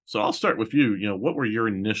 So I'll start with you. What were your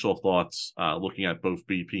initial thoughts looking at both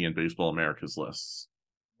BP and Baseball America's lists?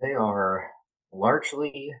 They are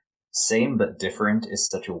largely same but different is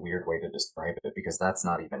such a weird way to describe it because that's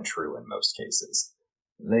not even true in most cases.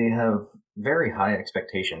 They have very high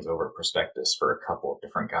expectations over Prospectus for a couple of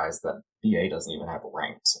different guys that BA doesn't even have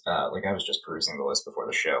ranked. Like I was just perusing the list before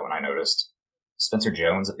the show and I noticed Spencer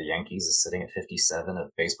Jones of the Yankees is sitting at 57 of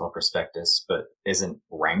Baseball Prospectus, but isn't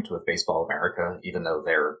ranked with Baseball America, even though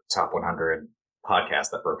their top 100 podcast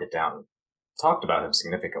that broke it down talked about him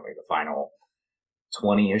significantly the final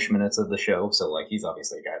 20-ish minutes of the show. So like he's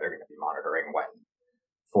obviously a guy they're going to be monitoring when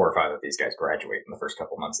 4 or 5 of these guys graduate in the first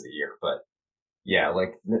couple months of the year. But yeah,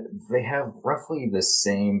 like they have roughly the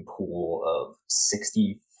same pool of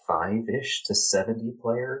 65-ish to 70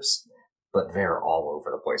 players, but they're all over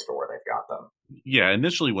the place for where they've got them. Yeah,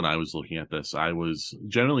 initially when I was looking at this, I was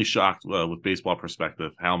generally shocked with Baseball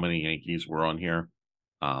Perspective how many Yankees were on here.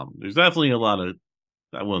 There's definitely a lot of,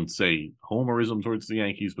 I wouldn't say homerism towards the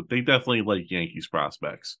Yankees, but they definitely like Yankees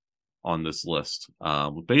prospects on this list.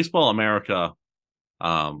 With Baseball America,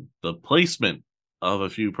 the placement of a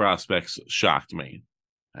few prospects shocked me.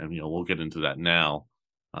 And, we'll get into that now.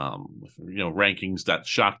 Rankings that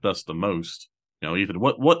shocked us the most. Ethan,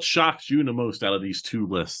 what shocked you the most out of these two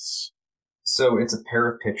lists? So it's a pair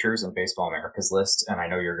of pitchers in Baseball America's list, and I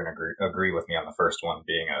know you're going to agree with me on the first one,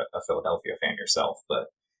 being a Philadelphia fan yourself, but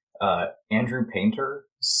Andrew Painter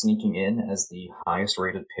sneaking in as the highest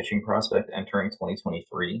rated pitching prospect entering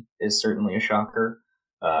 2023 is certainly a shocker.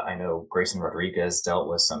 I know Grayson Rodriguez dealt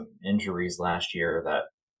with some injuries last year that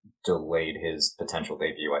delayed his potential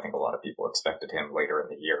debut. I think a lot of people expected him later in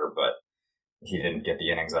the year, but he didn't get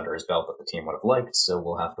the innings under his belt that the team would have liked, so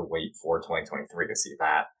we'll have to wait for 2023 to see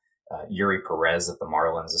that. Yuri Perez at the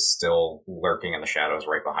Marlins is still lurking in the shadows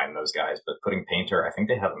right behind those guys, but putting Painter, I think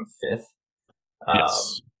they have him 5th.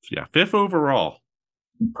 Yes. Yeah, 5th overall.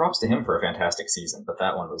 Props to him for a fantastic season, but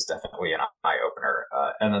that one was definitely an eye-opener.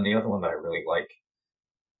 And then the other one that I really like,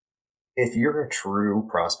 if you're a true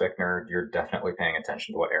prospect nerd, you're definitely paying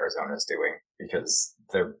attention to what Arizona is doing because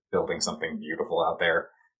they're building something beautiful out there.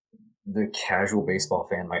 The casual baseball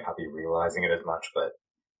fan might not be realizing it as much, but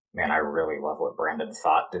man, I really love what Brandon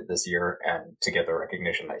Pfaadt did this year, and to get the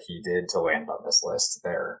recognition that he did to land on this list,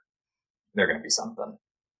 they're going to be something.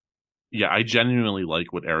 Yeah, I genuinely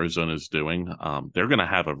like what Arizona's doing. They're going to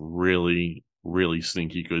have a really, really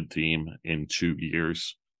stinky good team in 2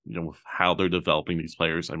 years, with how they're developing these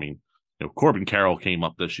players. I mean, Corbin Carroll came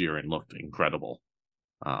up this year and looked incredible.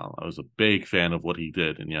 I was a big fan of what he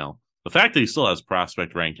did. And, the fact that he still has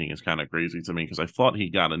prospect ranking is kind of crazy to me because I thought he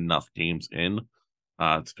got enough games in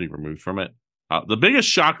to be removed from it. The biggest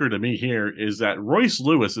shocker to me here is that Royce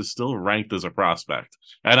Lewis is still ranked as a prospect.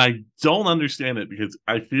 And I don't understand it because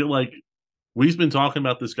I feel like we've been talking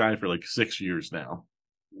about this guy for like 6 years now.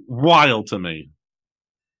 Wild to me.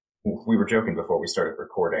 We were joking before we started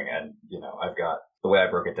recording, and, I've got, the way I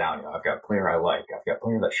broke it down, I've got player I like, I've got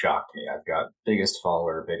player that shocked me, I've got biggest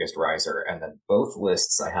faller, biggest riser, and then both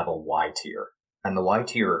lists I have a Y tier. And the Y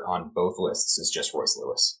tier on both lists is just Royce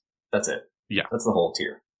Lewis. That's it. Yeah. That's the whole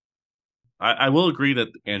tier. I will agree that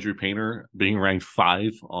Andrew Painter being ranked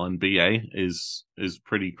 5 on BA is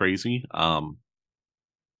pretty crazy. I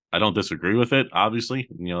don't disagree with it, obviously.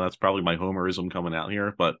 That's probably my homerism coming out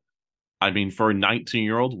here. But, I mean, for a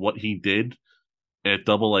 19-year-old, what he did at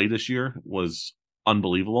AA this year was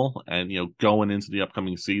unbelievable. And, going into the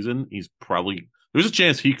upcoming season, there's a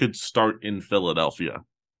chance he could start in Philadelphia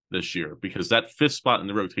this year because that 5th spot in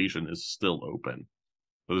the rotation is still open.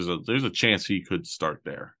 There's a chance he could start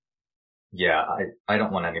there. Yeah, I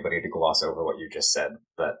don't want anybody to gloss over what you just said,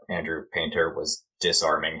 but Andrew Painter was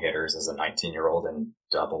disarming hitters as a 19-year-old in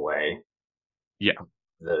AA. Yeah.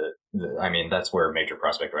 I mean, that's where major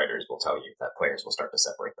prospect writers will tell you that players will start to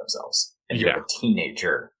separate themselves. And you have a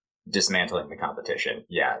teenager dismantling the competition.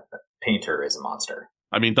 Yeah, Painter is a monster.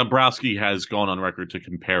 I mean, Dombrowski has gone on record to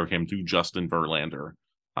compare him to Justin Verlander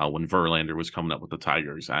when Verlander was coming up with the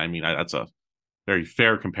Tigers. I mean, that's a very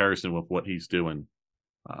fair comparison with what he's doing.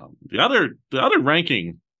 The other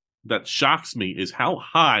ranking that shocks me is how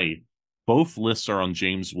high both lists are on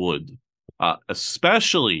James Wood,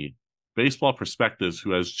 especially Baseball Perspectives,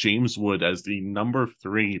 who has James Wood as the number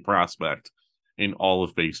 3 prospect in all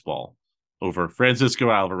of baseball over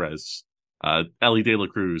Francisco Alvarez, Elly De La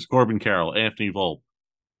Cruz, Corbin Carroll, Anthony Volpe,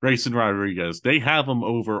 Grayson Rodriguez. They have him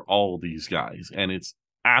over all these guys, and it's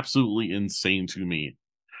absolutely insane to me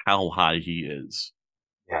how high he is.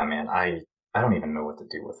 Yeah, man, I don't even know what to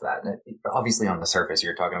do with that. Obviously, on the surface,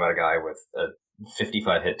 you're talking about a guy with a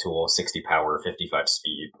 55 hit tool, 60 power, 55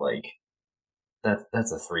 speed. Like,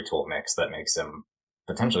 that's a 3-tool mix that makes him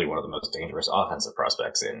potentially one of the most dangerous offensive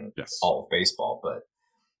prospects in all of baseball. But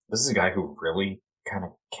this is a guy who really kind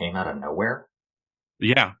of came out of nowhere.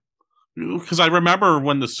 Yeah. Because I remember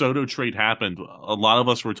when the Soto trade happened, a lot of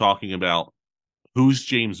us were talking about who's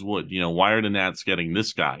James Wood? Why are the Nats getting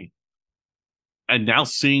this guy? And now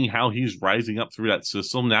seeing how he's rising up through that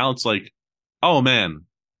system, now it's like, oh man,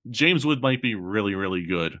 James Wood might be really, really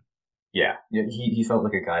good. Yeah, he felt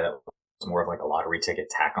like a guy that was more of like a lottery ticket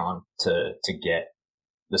tack on to get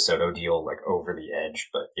the Soto deal like over the edge.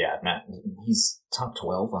 But yeah, Matt, he's top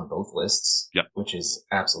 12 on both lists, yep. Which is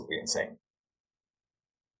absolutely insane.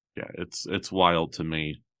 Yeah, it's wild to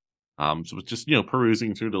me. So just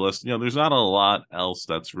perusing through the list, there's not a lot else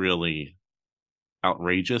that's really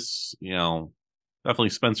outrageous. Definitely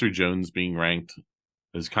Spencer Jones being ranked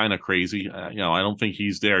is kind of crazy. I don't think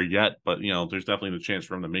he's there yet, but there's definitely the chance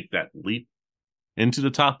for him to make that leap into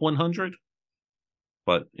the top 100.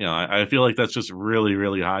 But I feel like that's just really,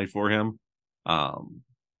 really high for him. But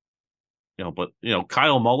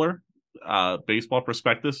Kyle Muller, Baseball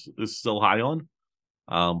Prospectus is still high on,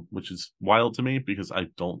 which is wild to me because I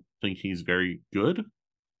don't think he's very good.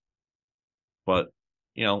 But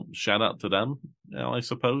shout out to them, I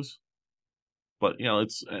suppose. But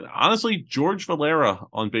it's honestly George Valera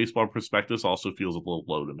on Baseball Prospectus also feels a little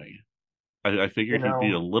low to me. I figured he'd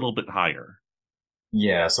be a little bit higher.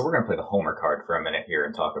 Yeah, so we're gonna play the homer card for a minute here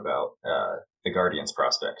and talk about the Guardians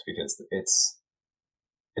prospect because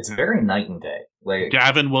it's very night and day. Like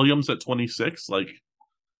Gavin Williams at 26, like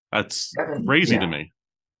that's crazy to me.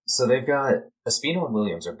 So they've got Espino and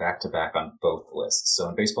Williams are back to back on both lists. So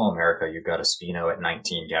in Baseball America, you've got Espino at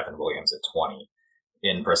 19, Gavin Williams at 20.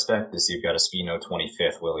 In Prospectus, you've got Espino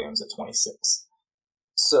 25th, Williams at 26.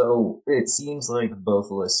 So it seems like both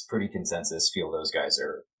lists, pretty consensus, feel those guys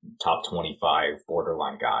are top 25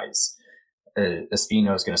 borderline guys.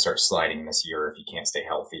 Espino is going to start sliding this year if he can't stay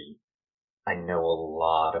healthy. I know a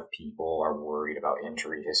lot of people are worried about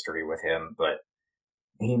injury history with him, but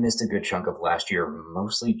he missed a good chunk of last year,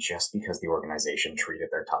 mostly just because the organization treated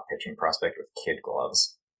their top pitching prospect with kid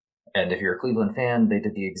gloves. And if you're a Cleveland fan, they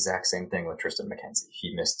did the exact same thing with Tristan McKenzie.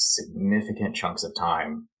 He missed significant chunks of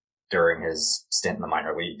time during his stint in the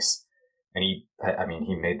minor leagues. And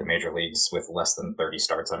he made the major leagues with less than 30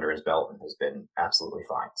 starts under his belt and has been absolutely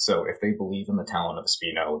fine. So if they believe in the talent of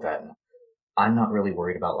Espino, then I'm not really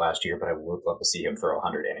worried about last year, but I would love to see him throw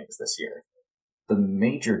 100 innings this year. The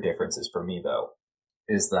major differences for me, though,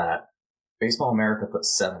 is that Baseball America put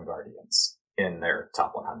 7 Guardians in their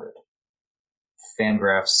top 100.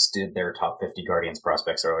 Fangraphs did their top 50 Guardians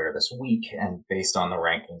prospects earlier this week, and based on the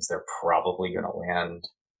rankings, they're probably going to land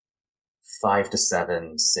 5 to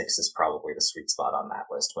 7. 6 is probably the sweet spot on that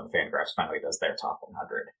list when Fangraphs finally does their top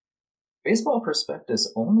 100. Baseball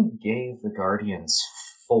Prospectus only gave the Guardians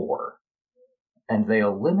 4, and they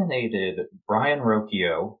eliminated Brian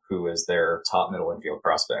Rocchio, who is their top middle infield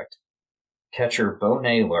prospect, catcher Bo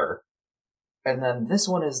Naylor, and then this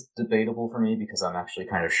one is debatable for me because I'm actually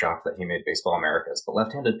kind of shocked that he made Baseball Americas, but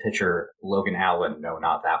left-handed pitcher Logan Allen, no,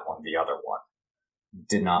 not that one, the other one,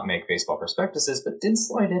 did not make Baseball Prospectuses, but did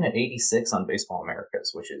slide in at 86 on Baseball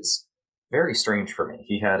Americas, which is very strange for me.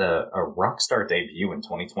 He had a rock star debut in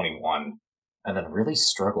 2021 and then really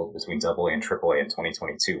struggled between AA and AAA in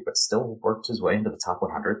 2022, but still worked his way into the top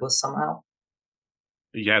 100 list somehow.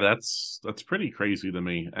 Yeah, that's pretty crazy to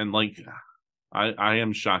me. And like, I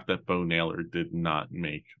am shocked that Bo Naylor did not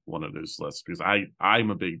make one of those lists because I'm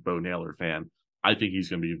a big Bo Naylor fan. I think he's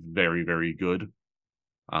going to be very, very good.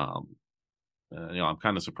 I'm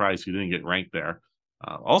kind of surprised he didn't get ranked there.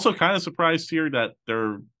 Also, kind of surprised here that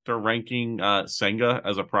they're ranking Senga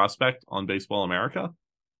as a prospect on Baseball America.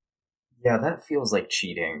 Yeah, that feels like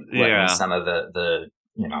cheating. Yeah, some of the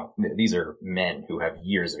these are men who have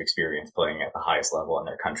years of experience playing at the highest level in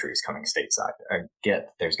their countries coming stateside. I get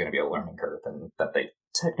there's going to be a learning curve and that they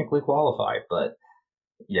technically qualify, but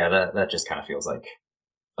yeah, that just kind of feels like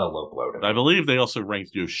a low blow to me. I believe they also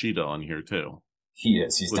ranked Yoshida on here too. He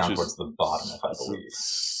is. He's down towards the bottom, if I believe.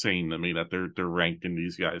 It's insane to me that they're ranking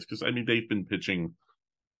these guys because they've been pitching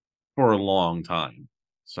for a long time.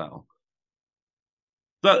 So,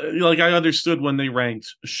 I understood when they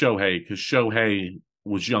ranked Shohei because Shohei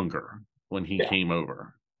was younger when he came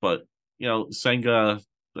over, but Senga,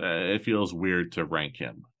 it feels weird to rank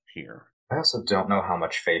him here. I also don't know how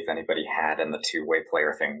much faith anybody had in the two-way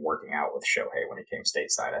player thing working out with Shohei when he came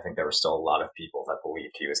stateside. I think there were still a lot of people that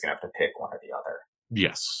believed he was going to have to pick one or the other.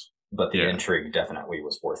 Yes. But the intrigue definitely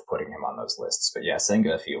was worth putting him on those lists. But yeah,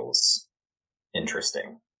 Senga feels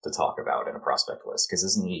interesting to talk about in a prospect list because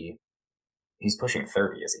isn't he? He's pushing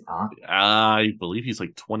 30, is he not? I believe he's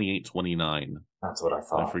like 28, 29. That's what I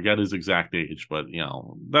thought. I forget his exact age, but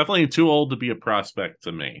definitely too old to be a prospect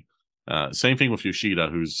to me. Same thing with Yoshida,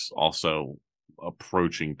 who's also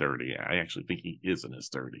approaching 30. I actually think he is in his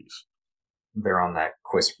 30s. They're on that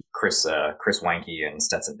Chris Wanke and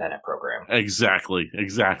Stetson Bennett program. Exactly.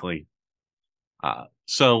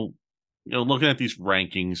 So, looking at these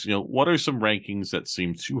rankings, what are some rankings that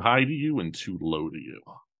seem too high to you and too low to you?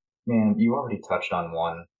 Man, you already touched on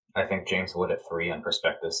one. I think James Wood at 3 on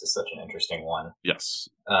Prospectus is such an interesting one. Yes.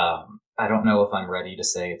 I don't know if I'm ready to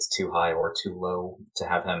say it's too high or too low to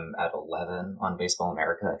have him at 11 on Baseball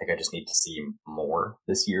America. I think I just need to see more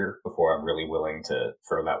this year before I'm really willing to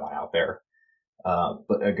throw that one out there.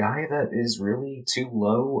 But a guy that is really too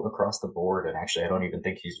low across the board, and actually I don't even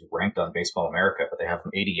think he's ranked on Baseball America, but they have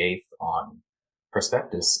him 88th on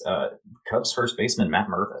Prospectus, Cubs first baseman Matt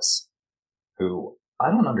Mervis, who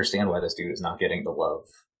I don't understand why this dude is not getting the love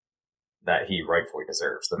that he rightfully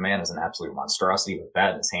deserves. The man is an absolute monstrosity with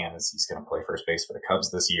bat in his hands. He's going to play first base for the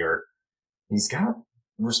Cubs this year. He's got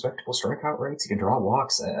respectable strikeout rates. He can draw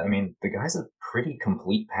walks. I mean, the guy's a pretty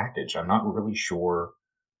complete package. I'm not really sure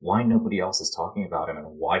why nobody else is talking about him and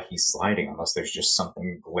why he's sliding unless there's just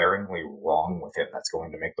something glaringly wrong with him that's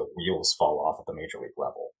going to make the wheels fall off at the major league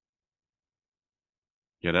level.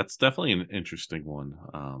 Yeah, that's definitely an interesting one.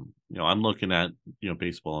 I'm looking at,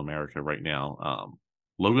 Baseball America right now.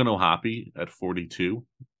 Logan O'Hoppe at 42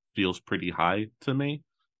 feels pretty high to me.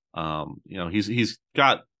 He's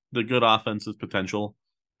got the good offensive potential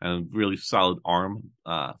and really solid arm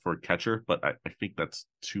for a catcher, but I think that's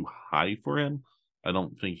too high for him. I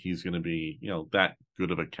don't think he's going to be, that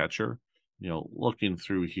good of a catcher. Looking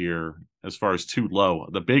through here, as far as too low,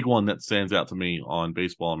 the big one that stands out to me on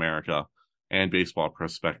Baseball America and Baseball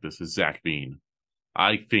Prospectus is Zach Bean.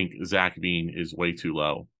 I think Zach Bean is way too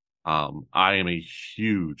low. I am a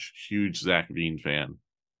huge Zach Bean fan.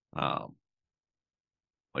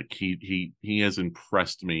 He has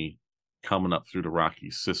impressed me coming up through the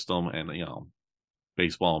Rockies system, and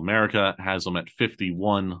Baseball America has him at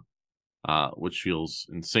 51, which feels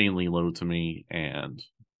insanely low to me, and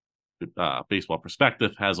Baseball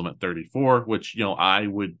Perspective has him at 34, which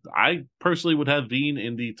I personally would have Bean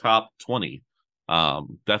in the top 20.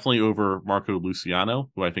 Definitely over Marco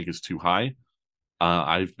Luciano, who I think is too high.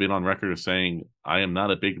 I've been on record of saying I am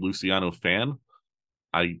not a big Luciano fan.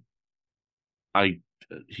 He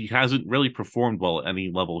hasn't really performed well at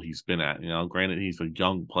any level he's been at. Granted he's a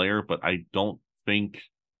young player, but I don't think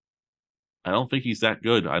he's that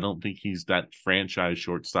good. I don't think he's that franchise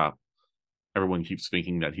shortstop everyone keeps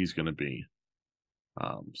thinking that he's going to be.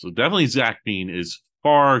 So definitely Zach Bean is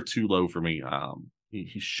far too low for me.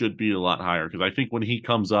 He should be a lot higher because I think when he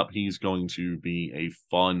comes up, he's going to be a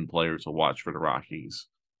fun player to watch for the Rockies.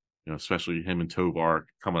 Especially him and Tovar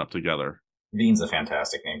coming up together. Bean's a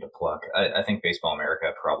fantastic name to pluck. I think Baseball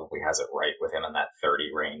America probably has it right with him in that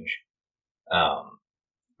 30 range.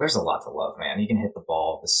 There's a lot to love, man. He can hit the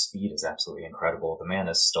ball. The speed is absolutely incredible. The man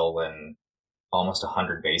has stolen almost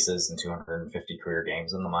 100 bases in 250 career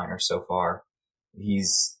games in the minors so far.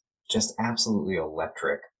 He's just absolutely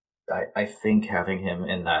electric. I think having him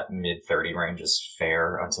in that mid-30 range is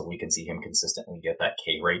fair until we can see him consistently get that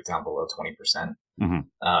K rate down below 20%.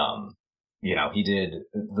 Mm-hmm.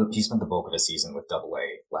 He spent the bulk of his season with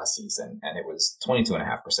AA last season, and it was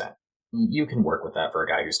 22.5%. You can work with that for a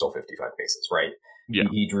guy who stole 55 bases, right? Yeah.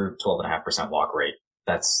 He drew 12.5% walk rate.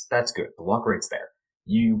 That's good. The walk rate's there.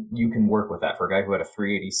 You can work with that for a guy who had a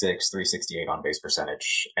 386, 368 on base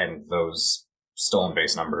percentage, and those stolen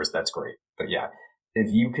base numbers. That's great. But yeah,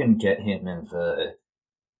 if you can get him in the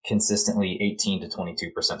consistently 18 to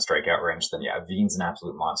 22% strikeout range, then yeah, Bean's an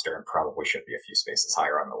absolute monster and probably should be a few spaces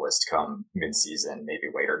higher on the list come mid-season, maybe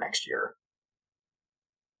later next year.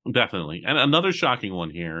 Definitely. And another shocking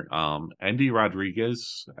one here, Endy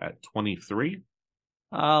Rodriguez at 23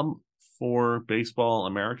 for Baseball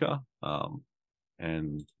America.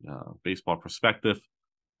 And Baseball Perspective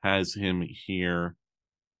has him here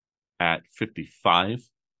at 55.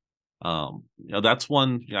 That's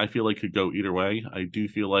one I feel like could go either way. I do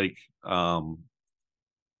feel like BA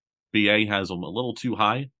has him a little too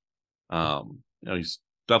high. He's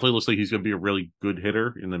definitely looks like he's going to be a really good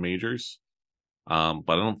hitter in the majors. But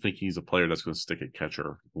I don't think he's a player that's going to stick at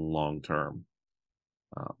catcher long term.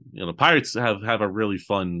 The Pirates have a really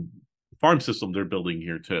fun farm system they're building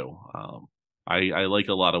here too. I like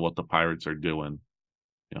a lot of what the Pirates are doing.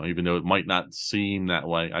 Even though it might not seem that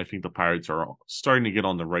way, I think the Pirates are starting to get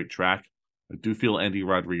on the right track. I do feel Endy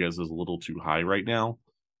Rodriguez is a little too high right now.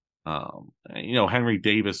 Henry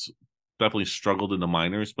Davis definitely struggled in the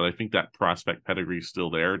minors, but I think that prospect pedigree is still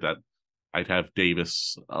there, that I'd have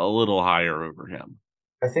Davis a little higher over him.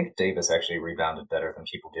 I think Davis actually rebounded better than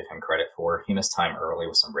people give him credit for. He missed time early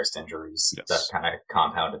with some wrist injuries that kind of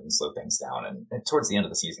compounded and slowed things down. And towards the end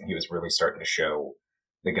of the season, he was really starting to show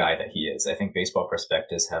the guy that he is. I think Baseball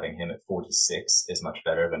Prospectus having him at 46 is much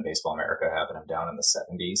better than Baseball America having him down in the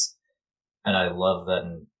 70s. And I love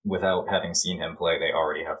that without having seen him play, they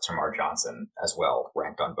already have Termarr Johnson as well,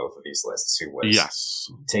 ranked on both of these lists, who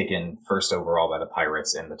was taken first overall by the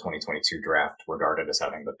Pirates in the 2022 draft, regarded as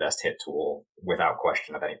having the best hit tool without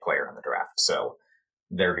question of any player in the draft. So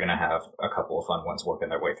they're going to have a couple of fun ones working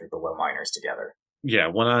their way through the low minors together. Yeah,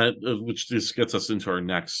 which just gets us into our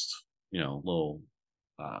next, little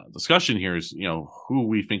discussion here is, who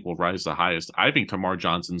we think will rise the highest. I think Termarr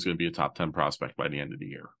Johnson's going to be a top 10 prospect by the end of the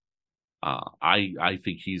year. I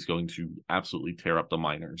think he's going to absolutely tear up the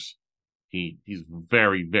minors. He's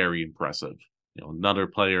very, very impressive. Another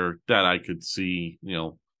player that I could see,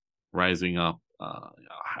 rising up.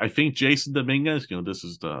 I think Jason Dominguez, this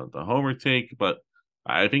is the homer take, but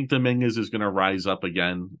I think Dominguez is going to rise up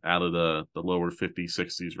again out of the lower 50s,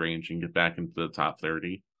 60s range and get back into the top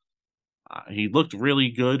 30. He looked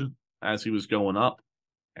really good as he was going up.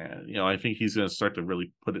 And, I think he's going to start to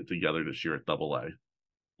really put it together this year at Double-A.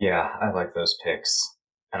 Yeah, I like those picks.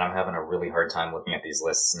 And I'm having a really hard time looking at these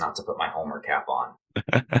lists not to put my homer cap on.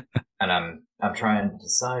 And I'm trying to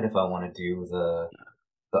decide if I want to do the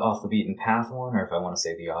off the beaten path one or if I want to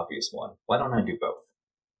say the obvious one. Why don't I do both?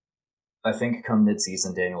 I think come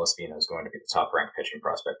midseason, Daniel Espino is going to be the top ranked pitching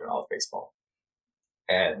prospect in all of baseball.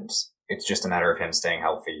 And it's just a matter of him staying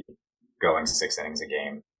healthy, going 6 innings a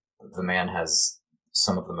game. The man has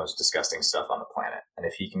some of the most disgusting stuff on the planet. And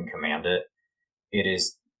if he can command it, it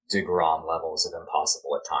is DeGrom levels of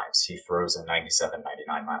impossible at times. He throws a 97,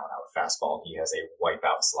 99 mile an hour fastball. He has a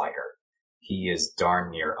wipeout slider. He is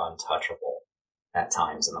darn near untouchable at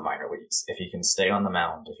times in the minor leagues. If he can stay on the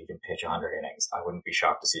mound, if he can pitch 100 innings, I wouldn't be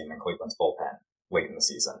shocked to see him in Cleveland's bullpen late in the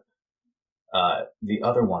season. The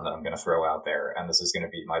other one that I'm going to throw out there, and this is going to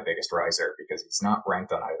be my biggest riser because he's not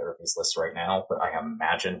ranked on either of these lists right now, but I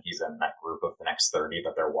imagine he's in that group of the next 30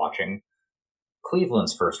 that they're watching.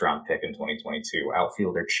 Cleveland's first-round pick in 2022,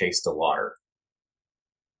 outfielder Chase DeLauter.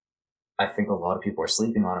 I think a lot of people are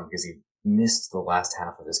sleeping on him because he missed the last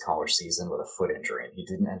half of his college season with a foot injury, and he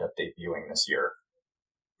didn't end up debuting this year.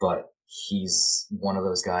 But he's one of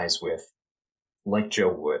those guys with, like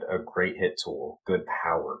Joe Wood, a great hit tool, good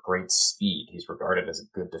power, great speed. He's regarded as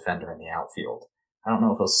a good defender in the outfield. I don't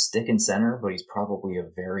know if he'll stick in center, but he's probably a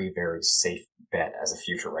very, very safe bet as a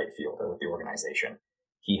future right fielder with the organization.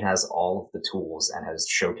 He has all of the tools and has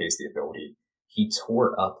showcased the ability. He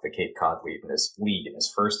tore up the Cape Cod league in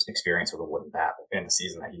his first experience with a wooden bat in the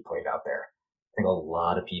season that he played out there. I think a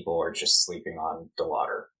lot of people are just sleeping on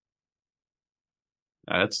DeLauter.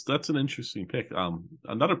 That's an interesting pick.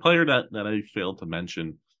 Another player that I failed to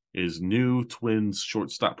mention is new Twins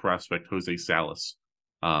shortstop prospect Jose Salas.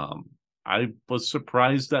 I was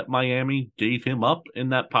surprised that Miami gave him up in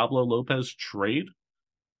that Pablo Lopez trade.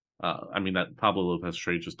 That Pablo Lopez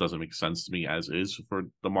trade just doesn't make sense to me as is for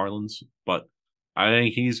the Marlins, but I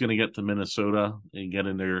think he's going to get to Minnesota and get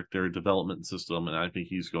in their development system, and I think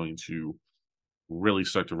he's going to really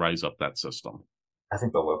start to rise up that system. I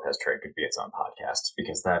think the Lopez trade could be its own podcast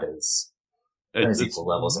because that is equal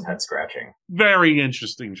levels of head scratching. Very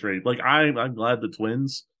interesting trade. Like I'm glad the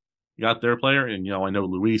Twins got their player, and I know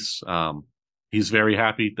Luis. He's very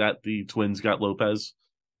happy that the Twins got Lopez.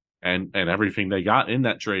 And everything they got in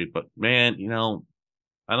that trade. But, man,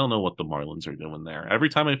 I don't know what the Marlins are doing there. Every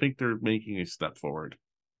time I think they're making a step forward,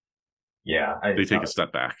 they take a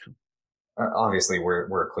step back. Obviously, we're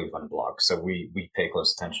a Cleveland blog, so we pay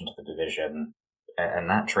close attention to the division. And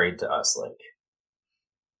that trade to us,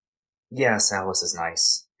 Salas is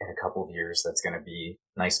nice. In a couple of years, that's going to be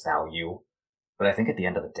nice value. But I think at the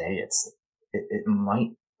end of the day, it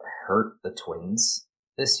might hurt the Twins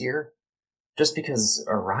this year. Just because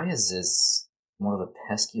Arias is one of the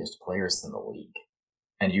peskiest players in the league,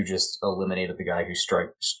 and you just eliminated the guy who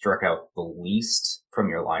struck out the least from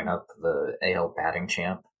your lineup, the AL batting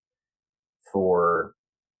champ, for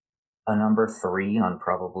a number 3 on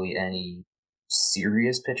probably any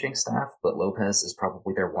serious pitching staff, but Lopez is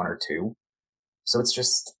probably their 1 or 2. So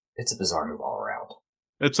it's a bizarre move all around.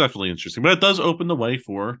 It's definitely interesting, but it does open the way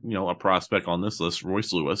for, a prospect on this list,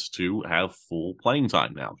 Royce Lewis, to have full playing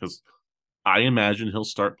time now, because I imagine he'll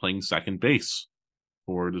start playing second base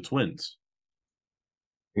for the Twins.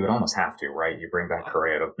 He would almost have to, right? You bring back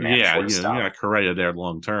Correa to shortstop. Yeah, Correa there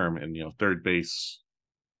long term, and third base.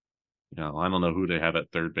 I don't know who they have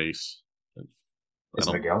at third base.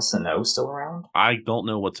 Is Miguel Sano still around? I don't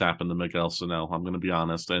know what's happened to Miguel Sano. I'm going to be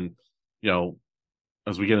honest, and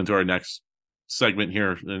as we get into our next segment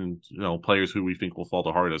here, and players who we think will fall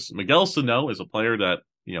the hardest. Miguel Sano is a player that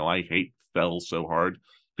I hate fell so hard,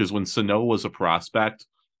 because when Sano was a prospect,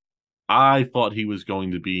 I thought he was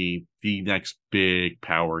going to be the next big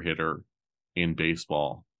power hitter in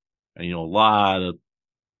baseball. And a lot of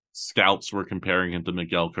scouts were comparing him to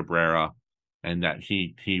Miguel Cabrera, and that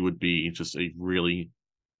he would be just a really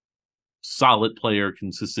solid player,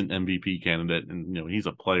 consistent MVP candidate. And he's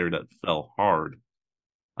a player that fell hard.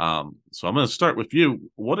 So I'm going to start with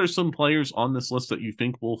you. What are some players on this list that you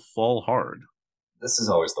think will fall hard? This is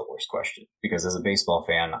always the worst question, because as a baseball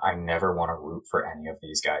fan, I never want to root for any of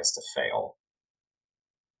these guys to fail.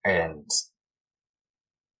 And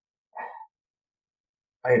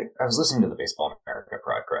I was listening to the Baseball America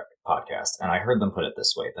podcast, and I heard them put it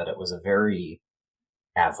this way, that it was a very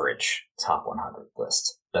average top 100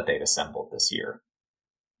 list that they'd assembled this year.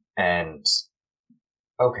 And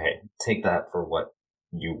okay, take that for what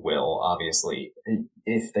you will. Obviously,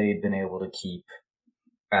 if they'd been able to keep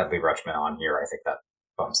Adley Rutschman on here, I think that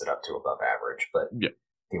bumps it up to above average. But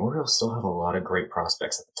the Orioles still have a lot of great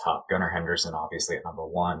prospects at the top. Gunnar Henderson, obviously, at number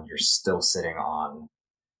one. You're still sitting on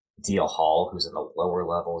DL Hall, who's in the lower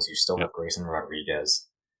levels. You still have Grayson Rodriguez.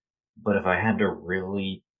 But if I had to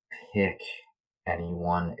really pick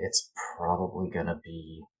anyone, it's probably going to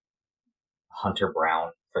be Hunter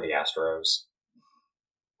Brown for the Astros.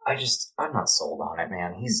 I'm not sold on it,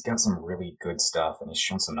 man. He's got some really good stuff, and he's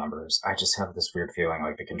shown some numbers. I just have this weird feeling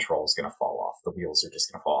like the control's going to fall off. The wheels are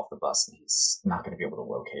just going to fall off the bus, and he's not going to be able to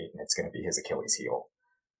locate, and it's going to be his Achilles heel.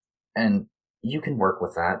 And you can work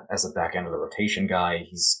with that as a back end of the rotation guy.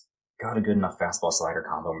 He's got a good enough fastball slider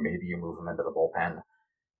combo. Maybe you move him into the bullpen.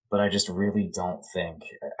 But I just really don't think.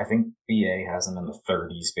 I think BA has him in the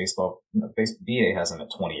 30s. BA has him at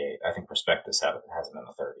 28. I think Prospectus has him in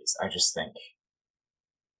the 30s. I just think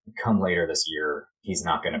come later this year, he's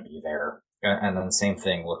not going to be there. And then same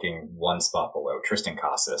thing, looking one spot below, Tristan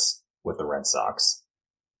Casas with the Red Sox.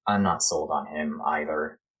 I'm not sold on him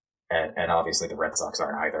either. And obviously the Red Sox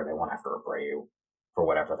aren't either. They went after Abreu for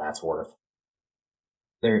whatever that's worth.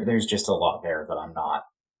 There's just a lot there that I'm not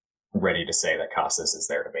ready to say that Casas is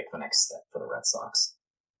there to make the next step for the Red Sox.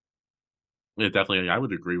 Yeah, definitely. I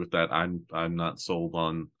would agree with that. I'm not sold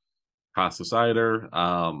on Casas either.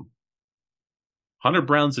 Hunter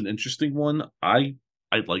Brown's an interesting one. I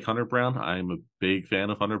like Hunter Brown. I'm a big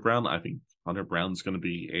fan of Hunter Brown. I think Hunter Brown's going to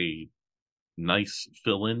be a nice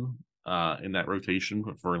fill-in in that rotation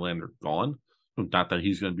with Verlander gone. Not that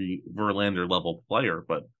he's going to be Verlander level player,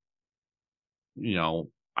 but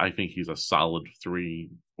I think he's a solid 3-4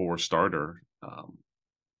 starter.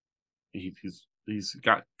 He's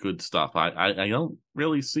got good stuff. I don't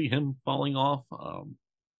really see him falling off.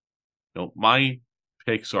 My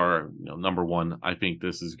picks are, number one, I think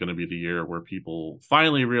this is going to be the year where people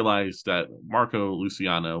finally realize that Marco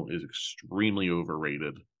Luciano is extremely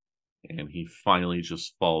overrated, and he finally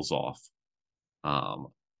just falls off.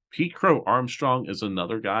 Pete Crow Armstrong is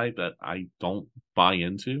another guy that I don't buy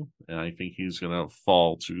into, and I think he's going to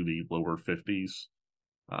fall to the lower 50s.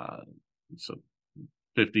 So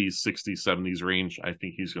 50s, 60s, 70s range, I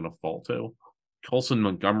think he's going to fall to. Colson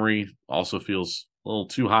Montgomery also feels a little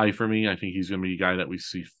too high for me. I think he's going to be a guy that we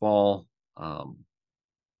see fall.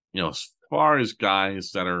 As far as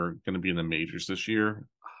guys that are going to be in the majors this year,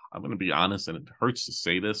 I'm going to be honest, and it hurts to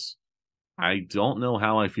say this, I don't know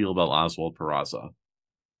how I feel about Oswald Peraza.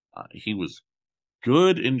 He was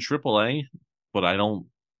good in AAA, but I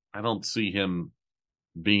don't see him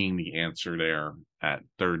being the answer there at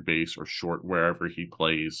third base or short, wherever he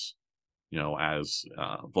plays, as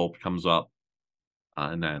Volpe comes up.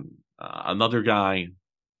 And then another guy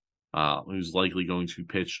who's likely going to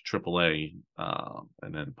pitch AAA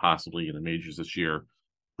and then possibly in the majors this year,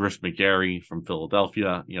 Griff McGarry from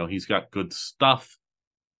Philadelphia. He's got good stuff,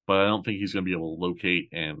 but I don't think he's going to be able to locate,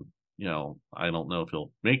 and I don't know if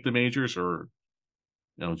he'll make the majors or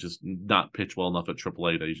just not pitch well enough at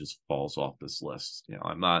AAA that he just falls off this list.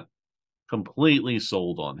 I'm not completely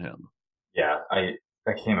sold on him. Yeah, I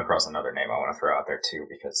came across another name I want to throw out there too,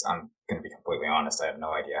 because I'm going to be completely honest, I have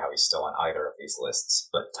no idea how he's still on either of these lists.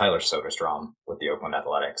 But Tyler Soderstrom with the Oakland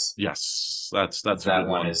Athletics. Yes, that's that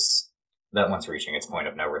one. That one's reaching its point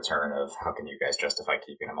of no return of how can you guys justify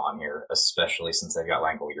keeping him on here, especially since they've got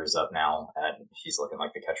Langeliers up now, and he's looking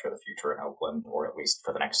like the catch for the future in Oakland, or at least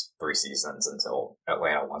for the next 3 seasons until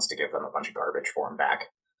Atlanta wants to give them a bunch of garbage for him back.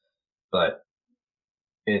 But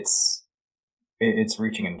it's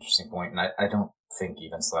reaching an interesting point, and I don't think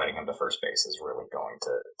even sliding him to first base is really going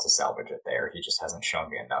to salvage it there. He just hasn't shown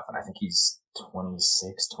me enough, and I think he's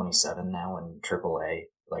 26, 27 now in AAA.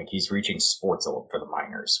 Like, he's reaching sports old for the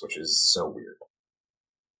minors, which is so weird.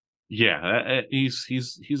 Yeah, he's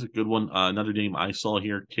a good one. Another name I saw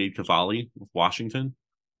here, Cade Cavalli with Washington.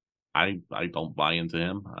 I don't buy into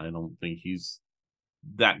him. I don't think he's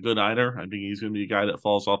that good either. I think he's going to be a guy that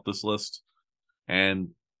falls off this list. And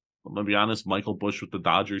I'm gonna be honest, Michael Bush with the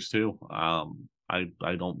Dodgers too. I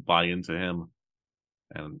don't buy into him,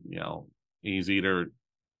 and he's either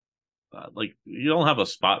like you don't have a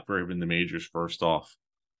spot for him in the majors. First off,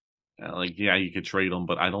 like yeah, you could trade him,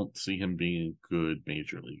 but I don't see him being a good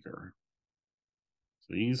major leaguer.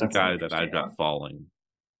 So he's a That's an guy that I've interesting one. got falling.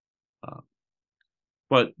 Uh,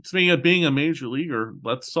 but speaking of being a major leaguer,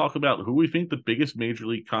 let's talk about who we think the biggest major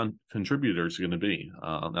league contributors are going to be.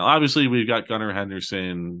 Now, obviously, we've got Gunnar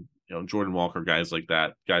Henderson, Jordan Walker, guys like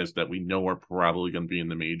that, guys that we know are probably going to be in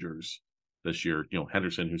the majors this year.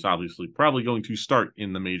 Henderson, who's obviously probably going to start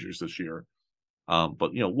in the majors this year.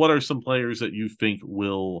 But what are some players that you think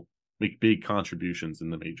will make big contributions in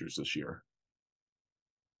the majors this year?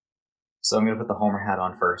 So I'm going to put the homer hat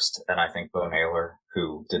on first, and I think Bo Naylor,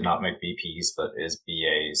 who did not make BPs but is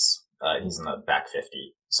BAs, he's in the back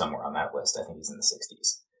 50 somewhere on that list. I think he's in the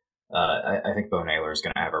 60s. I think Bo Naylor is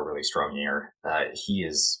going to have a really strong year. He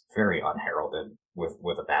is very unheralded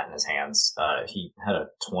with a bat in his hands. He had a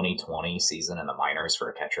 2020 season in the minors for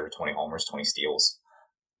a catcher, 20 homers, 20 steals.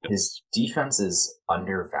 His defense is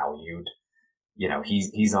undervalued.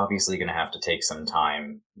 He's obviously going to have to take some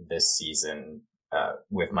time this season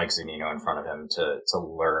with Mike Zunino in front of him to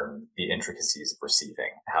learn the intricacies of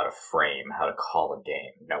receiving, how to frame, how to call a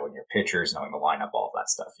game, knowing your pitchers, knowing the lineup, all of that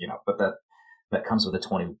stuff. But that comes with a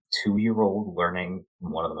 22-year-old learning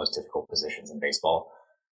one of the most difficult positions in baseball.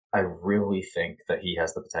 I really think that he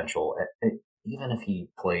has the potential, even if he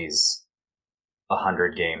plays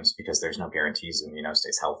 100 games, because there's no guarantees and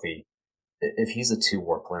stays healthy. If he's a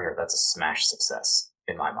 2-WAR player, that's a smash success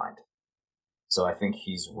in my mind. So I think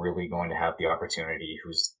he's really going to have the opportunity.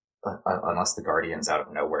 Unless the Guardians out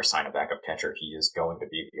of nowhere sign a backup catcher, he is going to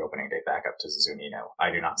be the opening day backup to Zunino.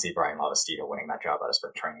 I do not see Brian Lavastida winning that job out of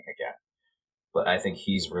spring training again. But I think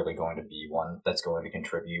he's really going to be one that's going to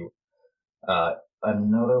contribute.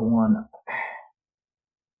 Another one,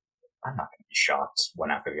 I'm not going to be shocked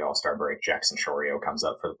when after the All-Star break, Jackson Chourio comes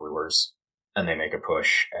up for the Brewers and they make a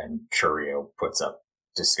push and Chourio puts up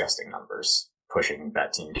disgusting numbers, pushing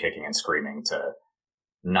that team kicking and screaming to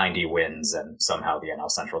 90 wins and somehow the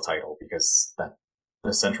NL Central title, because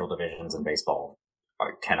the Central divisions in baseball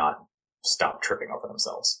cannot stop tripping over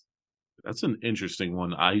themselves. That's an interesting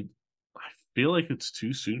one. I feel like it's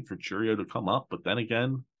too soon for Chourio to come up, but then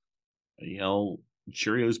again,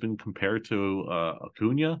 Chourio's been compared to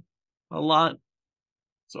Acuna a lot.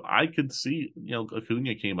 So I could see,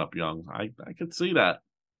 Acuna came up young. I could see that.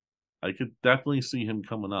 I could definitely see him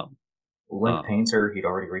coming up. Like Painter, he'd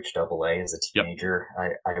already reached AA as a teenager.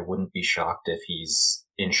 Yep. I wouldn't be shocked if he's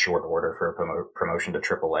in short order for a promotion to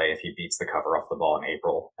AAA if he beats the cover off the ball in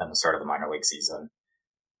April and the start of the minor league season.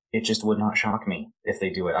 It just would not shock me if they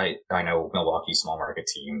do it. I know Milwaukee, small market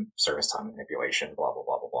team, service time manipulation, blah, blah,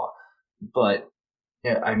 blah, blah, blah. But,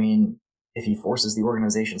 yeah, I mean, if he forces the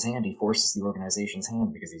organization's hand, he forces the organization's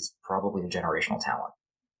hand because he's probably a generational talent.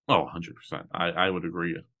 Oh, 100%. I would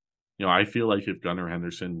agree. I feel like if Gunnar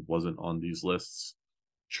Henderson wasn't on these lists,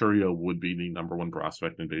 Chourio would be the number one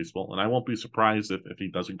prospect in baseball. And I won't be surprised if he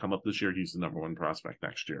doesn't come up this year, he's the number one prospect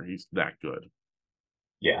next year. He's that good.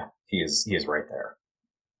 Yeah, he is right there.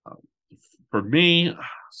 For me,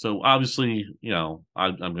 so obviously,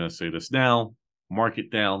 I'm going to say this now, mark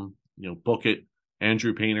it down, book it.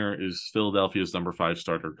 Andrew Painter is Philadelphia's number 5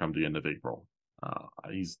 starter come the end of April.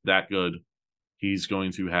 He's that good. He's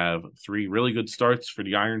going to have 3 really good starts for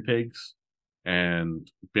the Iron Pigs,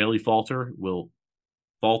 and Bailey Falter will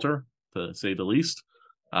falter, to say the least,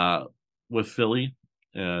 with Philly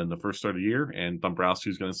in the first start of the year. And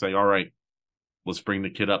Dombrowski's going to say, all right, let's bring the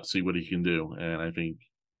kid up, see what he can do. And I think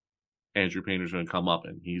Andrew Painter's going to come up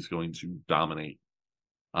and he's going to dominate.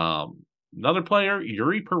 Another player,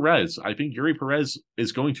 Yuri Perez. I think Yuri Perez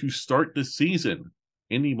is going to start this season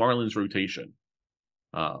in the Marlins rotation.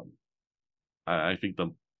 I think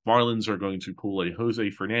the Marlins are going to pull a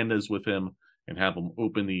Jose Fernandez with him and have him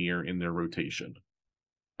open the year in their rotation.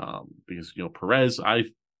 Because Perez,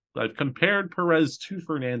 I've compared Perez to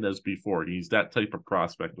Fernandez before. He's that type of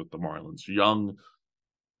prospect with the Marlins, young,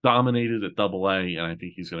 dominated at AA, and I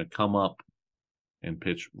think he's going to come up and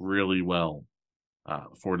pitch really well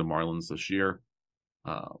for the Marlins this year.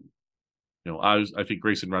 I think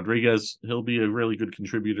Grayson Rodriguez, he'll be a really good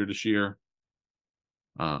contributor this year.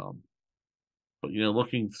 But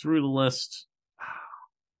looking through the list,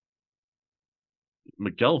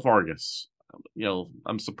 Miguel Vargas,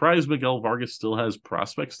 I'm surprised Miguel Vargas still has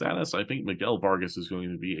prospect status. I think Miguel Vargas is going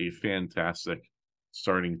to be a fantastic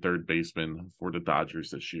starting third baseman for the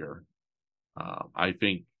Dodgers this year. I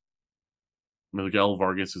think Miguel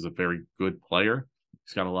Vargas is a very good player.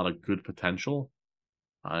 He's got a lot of good potential.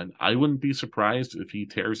 And I wouldn't be surprised if he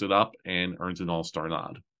tears it up and earns an all-star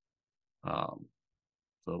nod.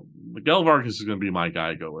 So Miguel Vargas is going to be my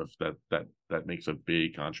guy. Go with that makes a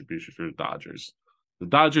big contribution for the Dodgers. The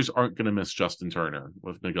Dodgers aren't going to miss Justin Turner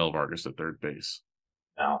with Miguel Vargas at third base.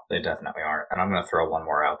 No, they definitely aren't. And I'm going to throw one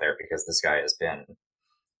more out there because this guy has been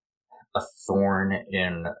a thorn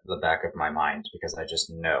in the back of my mind because I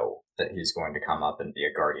just know that he's going to come up and be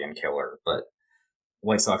a Guardian killer. But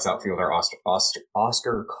White Sox outfielder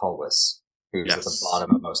Oscar Colas, who's at the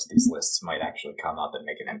bottom of most of these lists, might actually come up and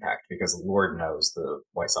make an impact because Lord knows the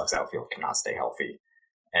White Sox outfield cannot stay healthy.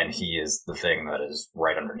 And he is the thing that is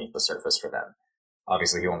right underneath the surface for them.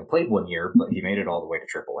 Obviously, he only played 1 year, but he made it all the way to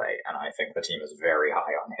AAA, and I think the team is very high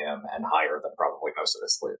on him and higher than probably most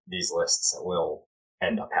of these lists will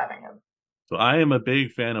end up having him. So I am a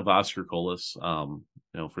big fan of Oscar Colas. For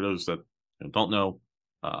those that don't know,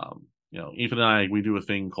 Ethan and I, we do a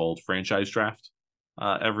thing called franchise draft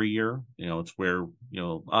every year. It's where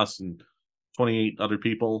us and 28 other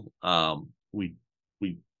people, we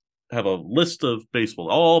have a list of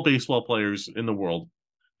all baseball players in the world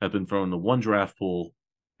have been thrown into one draft pool,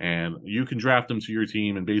 and you can draft them to your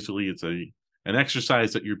team. And basically, it's an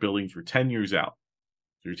exercise that you're building for 10 years out.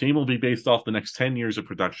 So your team will be based off the next 10 years of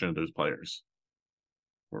production of those players.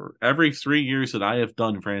 For every 3 years that I have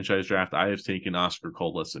done franchise draft, I have taken Oscar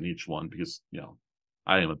Colas in each one because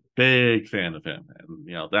I am a big fan of him,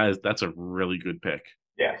 and that's a really good pick.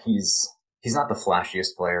 Yeah, he's not the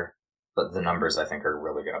flashiest player, but the numbers I think are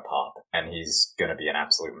really going to pop, and he's going to be an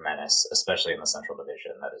absolute menace, especially in the Central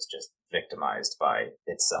Division that is just victimized by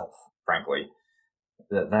itself. Frankly,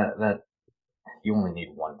 that you only need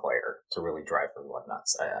one player to really drive everyone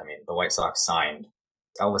nuts. I mean, the White Sox signed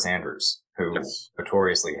Elvis Andrus, who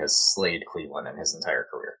notoriously has slayed Cleveland in his entire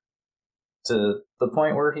career, to the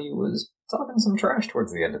point where he was talking some trash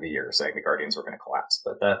towards the end of the year, saying the Guardians were going to collapse.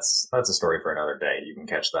 But that's a story for another day. You can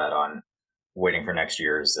catch that on Waiting for Next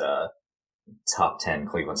Year's top 10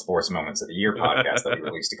 Cleveland Sports Moments of the Year podcast that we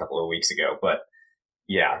released a couple of weeks ago. But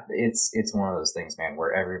yeah, it's one of those things, man,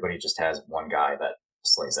 where everybody just has one guy that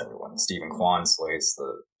slays everyone. Stephen Kwan slays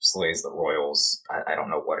the Royals. I don't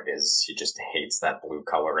know what it is. He just hates that blue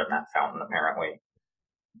color in that fountain, apparently.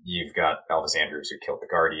 You've got Elvis Andrus, who killed the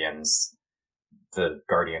Guardians. The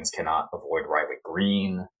Guardians cannot avoid Riley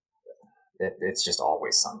Green. It's just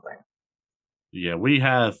always something. Yeah,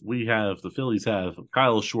 the Phillies have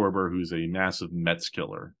Kyle Schwarber, who's a massive Mets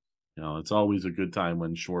killer. It's always a good time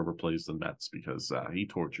when Schwarber plays the Mets because he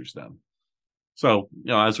tortures them. So,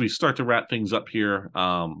 as we start to wrap things up here,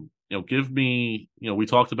 give me, we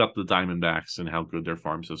talked about the Diamondbacks and how good their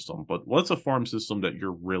farm system, but what's a farm system that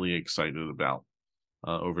you're really excited about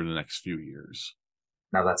over the next few years?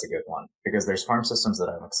 Now that's a good one because there's farm systems that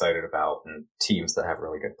I'm excited about and teams that have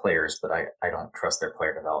really good players, but I don't trust their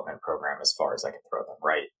player development program as far as I can throw them,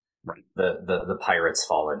 right? Right. The Pirates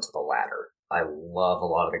fall into the latter. I love a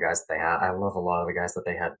lot of the guys that they had. I love a lot of the guys that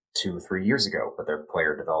they had 2-3 years ago, but their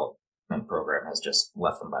player development program has just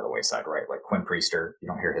left them by the wayside, right? Like Quinn Priester, you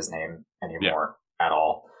don't hear his name anymore at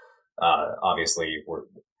all. Obviously, we're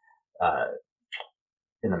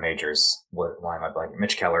in the majors. Why am I blanking?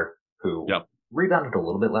 Mitch Keller, who rebounded a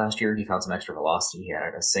little bit last year. He found some extra velocity. He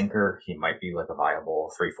had a sinker. He might be like a viable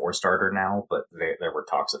 3-4 starter now, but there were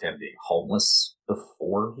talks of him being homeless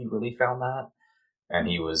before he really found that. And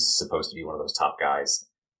he was supposed to be one of those top guys.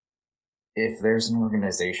 If there's an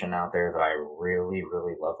organization out there that I really,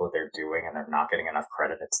 really love what they're doing and they're not getting enough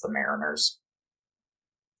credit, it's the Mariners.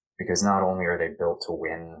 Because not only are they built to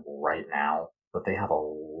win right now, but they have a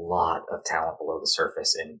lot of talent below the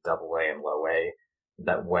surface in AA and low A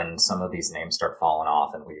that when some of these names start falling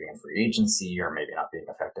off and leaving in free agency or maybe not being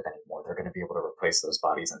effective anymore, they're going to be able to replace those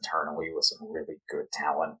bodies internally with some really good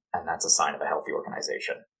talent. And that's a sign of a healthy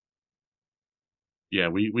organization. Yeah,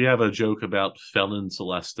 we have a joke about Felon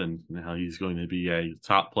Celestin and how he's going to be a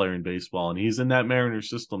top player in baseball, and he's in that Mariners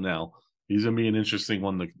system now. He's going to be an interesting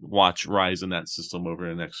one to watch rise in that system over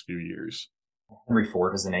the next few years. Henry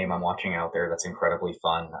Ford is a name I'm watching out there that's incredibly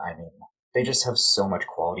fun. I mean, they just have so much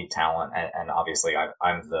quality talent, and obviously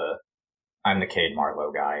I'm the Cade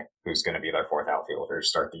Marlowe guy who's going to be their fourth outfielder to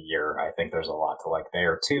start the year. I think there's a lot to like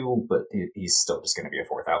there too, but he's still just going to be a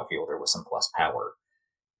fourth outfielder with some plus power.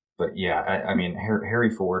 But yeah, I mean,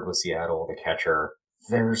 Harry Ford with Seattle, the catcher,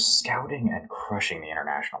 they're scouting and crushing the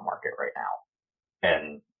international market right now.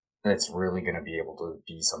 And it's really going to be able to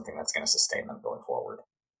be something that's going to sustain them going forward.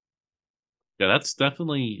 Yeah, that's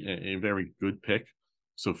definitely a very good pick.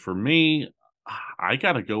 So for me, I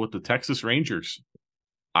got to go with the Texas Rangers.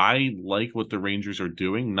 I like what the Rangers are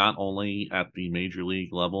doing, not only at the major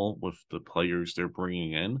league level with the players they're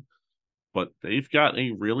bringing in, but they've got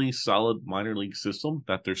a really solid minor league system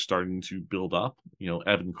that they're starting to build up.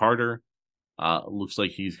 Evan Carter looks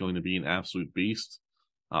like he's going to be an absolute beast.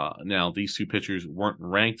 Now, these two pitchers weren't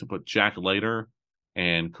ranked, but Jack Leiter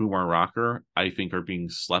and Kumar Rocker, I think, are being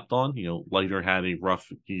slept on. Leiter had a rough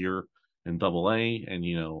year in Double-A, and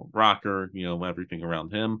Rocker, everything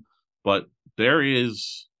around him. But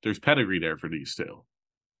there's pedigree there for these two.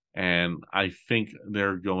 And I think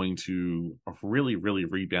they're going to really, really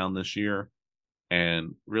rebound this year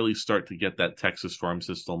and really start to get that Texas farm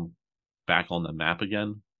system back on the map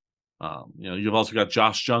again. You've also got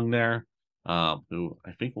Josh Jung there, who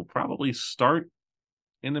I think will probably start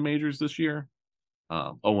in the majors this year.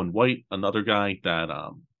 Owen White, another guy that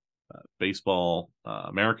Baseball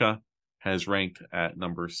America has ranked at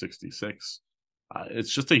number 66.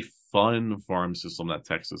 It's just a fun farm system that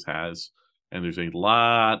Texas has, and there's a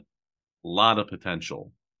lot of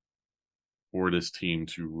potential for this team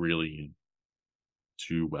to really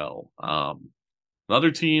do well.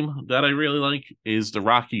 Another team that I really like is the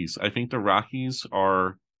Rockies. I think the Rockies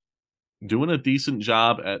are doing a decent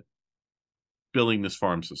job at building this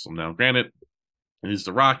farm system. Now, granted, it is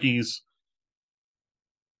the Rockies.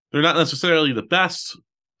 They're not necessarily the best,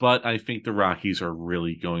 but I think the Rockies are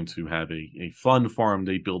really going to have a fun farm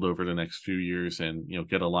they build over the next few years and,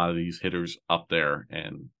 get a lot of these hitters up there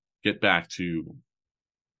and get back to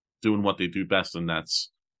doing what they do best, and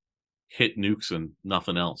that's hit nukes and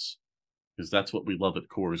nothing else. Because that's what we love at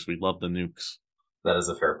Coors. We love the nukes. That is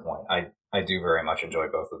a fair point. I do very much enjoy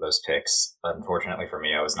both of those picks. Unfortunately for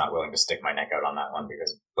me, I was not willing to stick my neck out on that one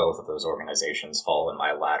because both of those organizations fall in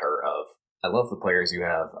my ladder of, I love the players you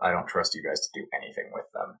have, I don't trust you guys to do anything with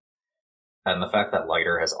them. And the fact that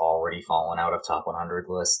Leiter has already fallen out of top 100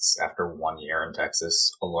 lists after 1 year in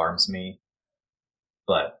Texas alarms me.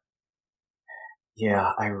 But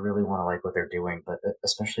yeah, I really want to like what they're doing, but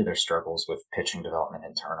especially their struggles with pitching development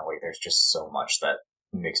internally. There's just so much that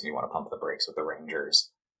makes me want to pump the brakes with the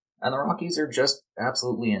Rangers. And the Rockies are just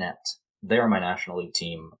absolutely inept. They are my National League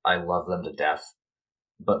team. I love them to death,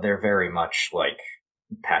 but they're very much like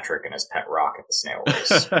Patrick and his pet rock at the snail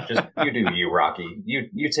race. Just you do you, Rocky.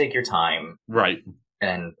 You take your time, right?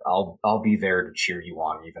 And I'll be there to cheer you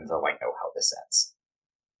on, even though I know how this ends.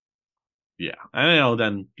 Yeah, I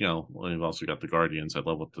then we've also got the Guardians. I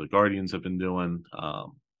love what the Guardians have been doing.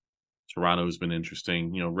 Toronto's been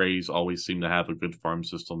interesting. Rays always seem to have a good farm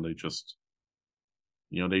system. They just,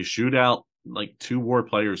 they shoot out like 2 WAR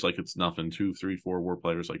players like it's nothing. 2, 3, 4 WAR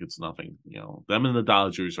players like it's nothing. Them and the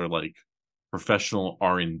Dodgers are like professional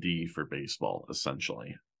R&D for baseball,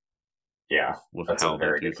 essentially. Yeah, with that's how a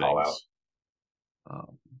very they do good call things.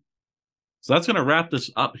 So that's going to wrap this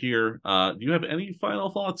up here. Do you have any final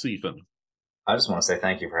thoughts, Ethan? I just want to say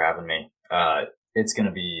thank you for having me. It's going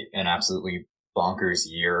to be an absolutely bonkers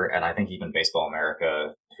year, and I think even Baseball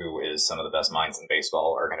America, who is some of the best minds in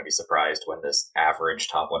baseball, are going to be surprised when this average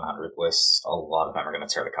top 100 list, a lot of them are going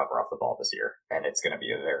to tear the cover off the ball this year, and it's going to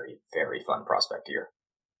be a very, very fun prospect year.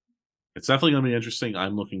 It's definitely going to be interesting.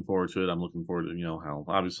 I'm looking forward to it. I'm looking forward to, how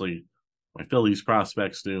obviously my Phillies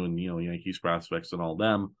prospects do and, Yankees prospects and all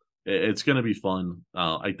them. It's going to be fun.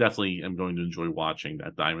 I definitely am going to enjoy watching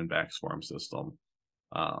that Diamondbacks farm system.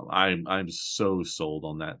 I'm so sold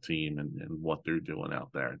on that team and what they're doing out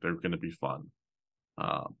there. They're going to be fun.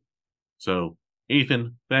 So,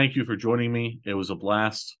 Ethan, thank you for joining me. It was a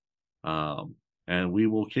blast. And we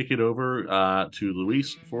will kick it over to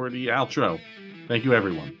Luis for the outro. Thank you,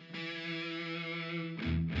 everyone.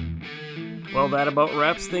 Well, that about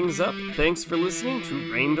wraps things up. Thanks for listening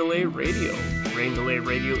to Rain Delay Radio. Rain Delay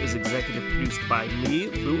Radio is executive produced by me,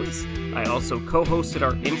 Lewis. I also co-hosted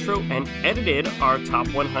our intro and edited our Top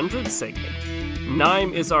 100 segment.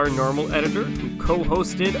 Nime is our normal editor who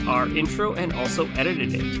co-hosted our intro and also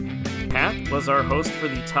edited it. Pat was our host for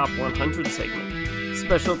the Top 100 segment.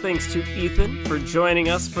 Special thanks to Ethan for joining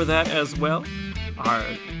us for that as well. Our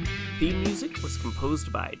theme music was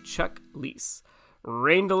composed by Chuck Leese.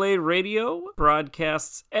 Rain Delay Radio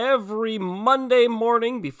broadcasts every Monday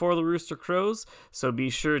morning before the rooster crows, so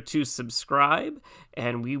be sure to subscribe,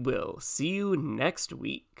 and we will see you next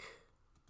week.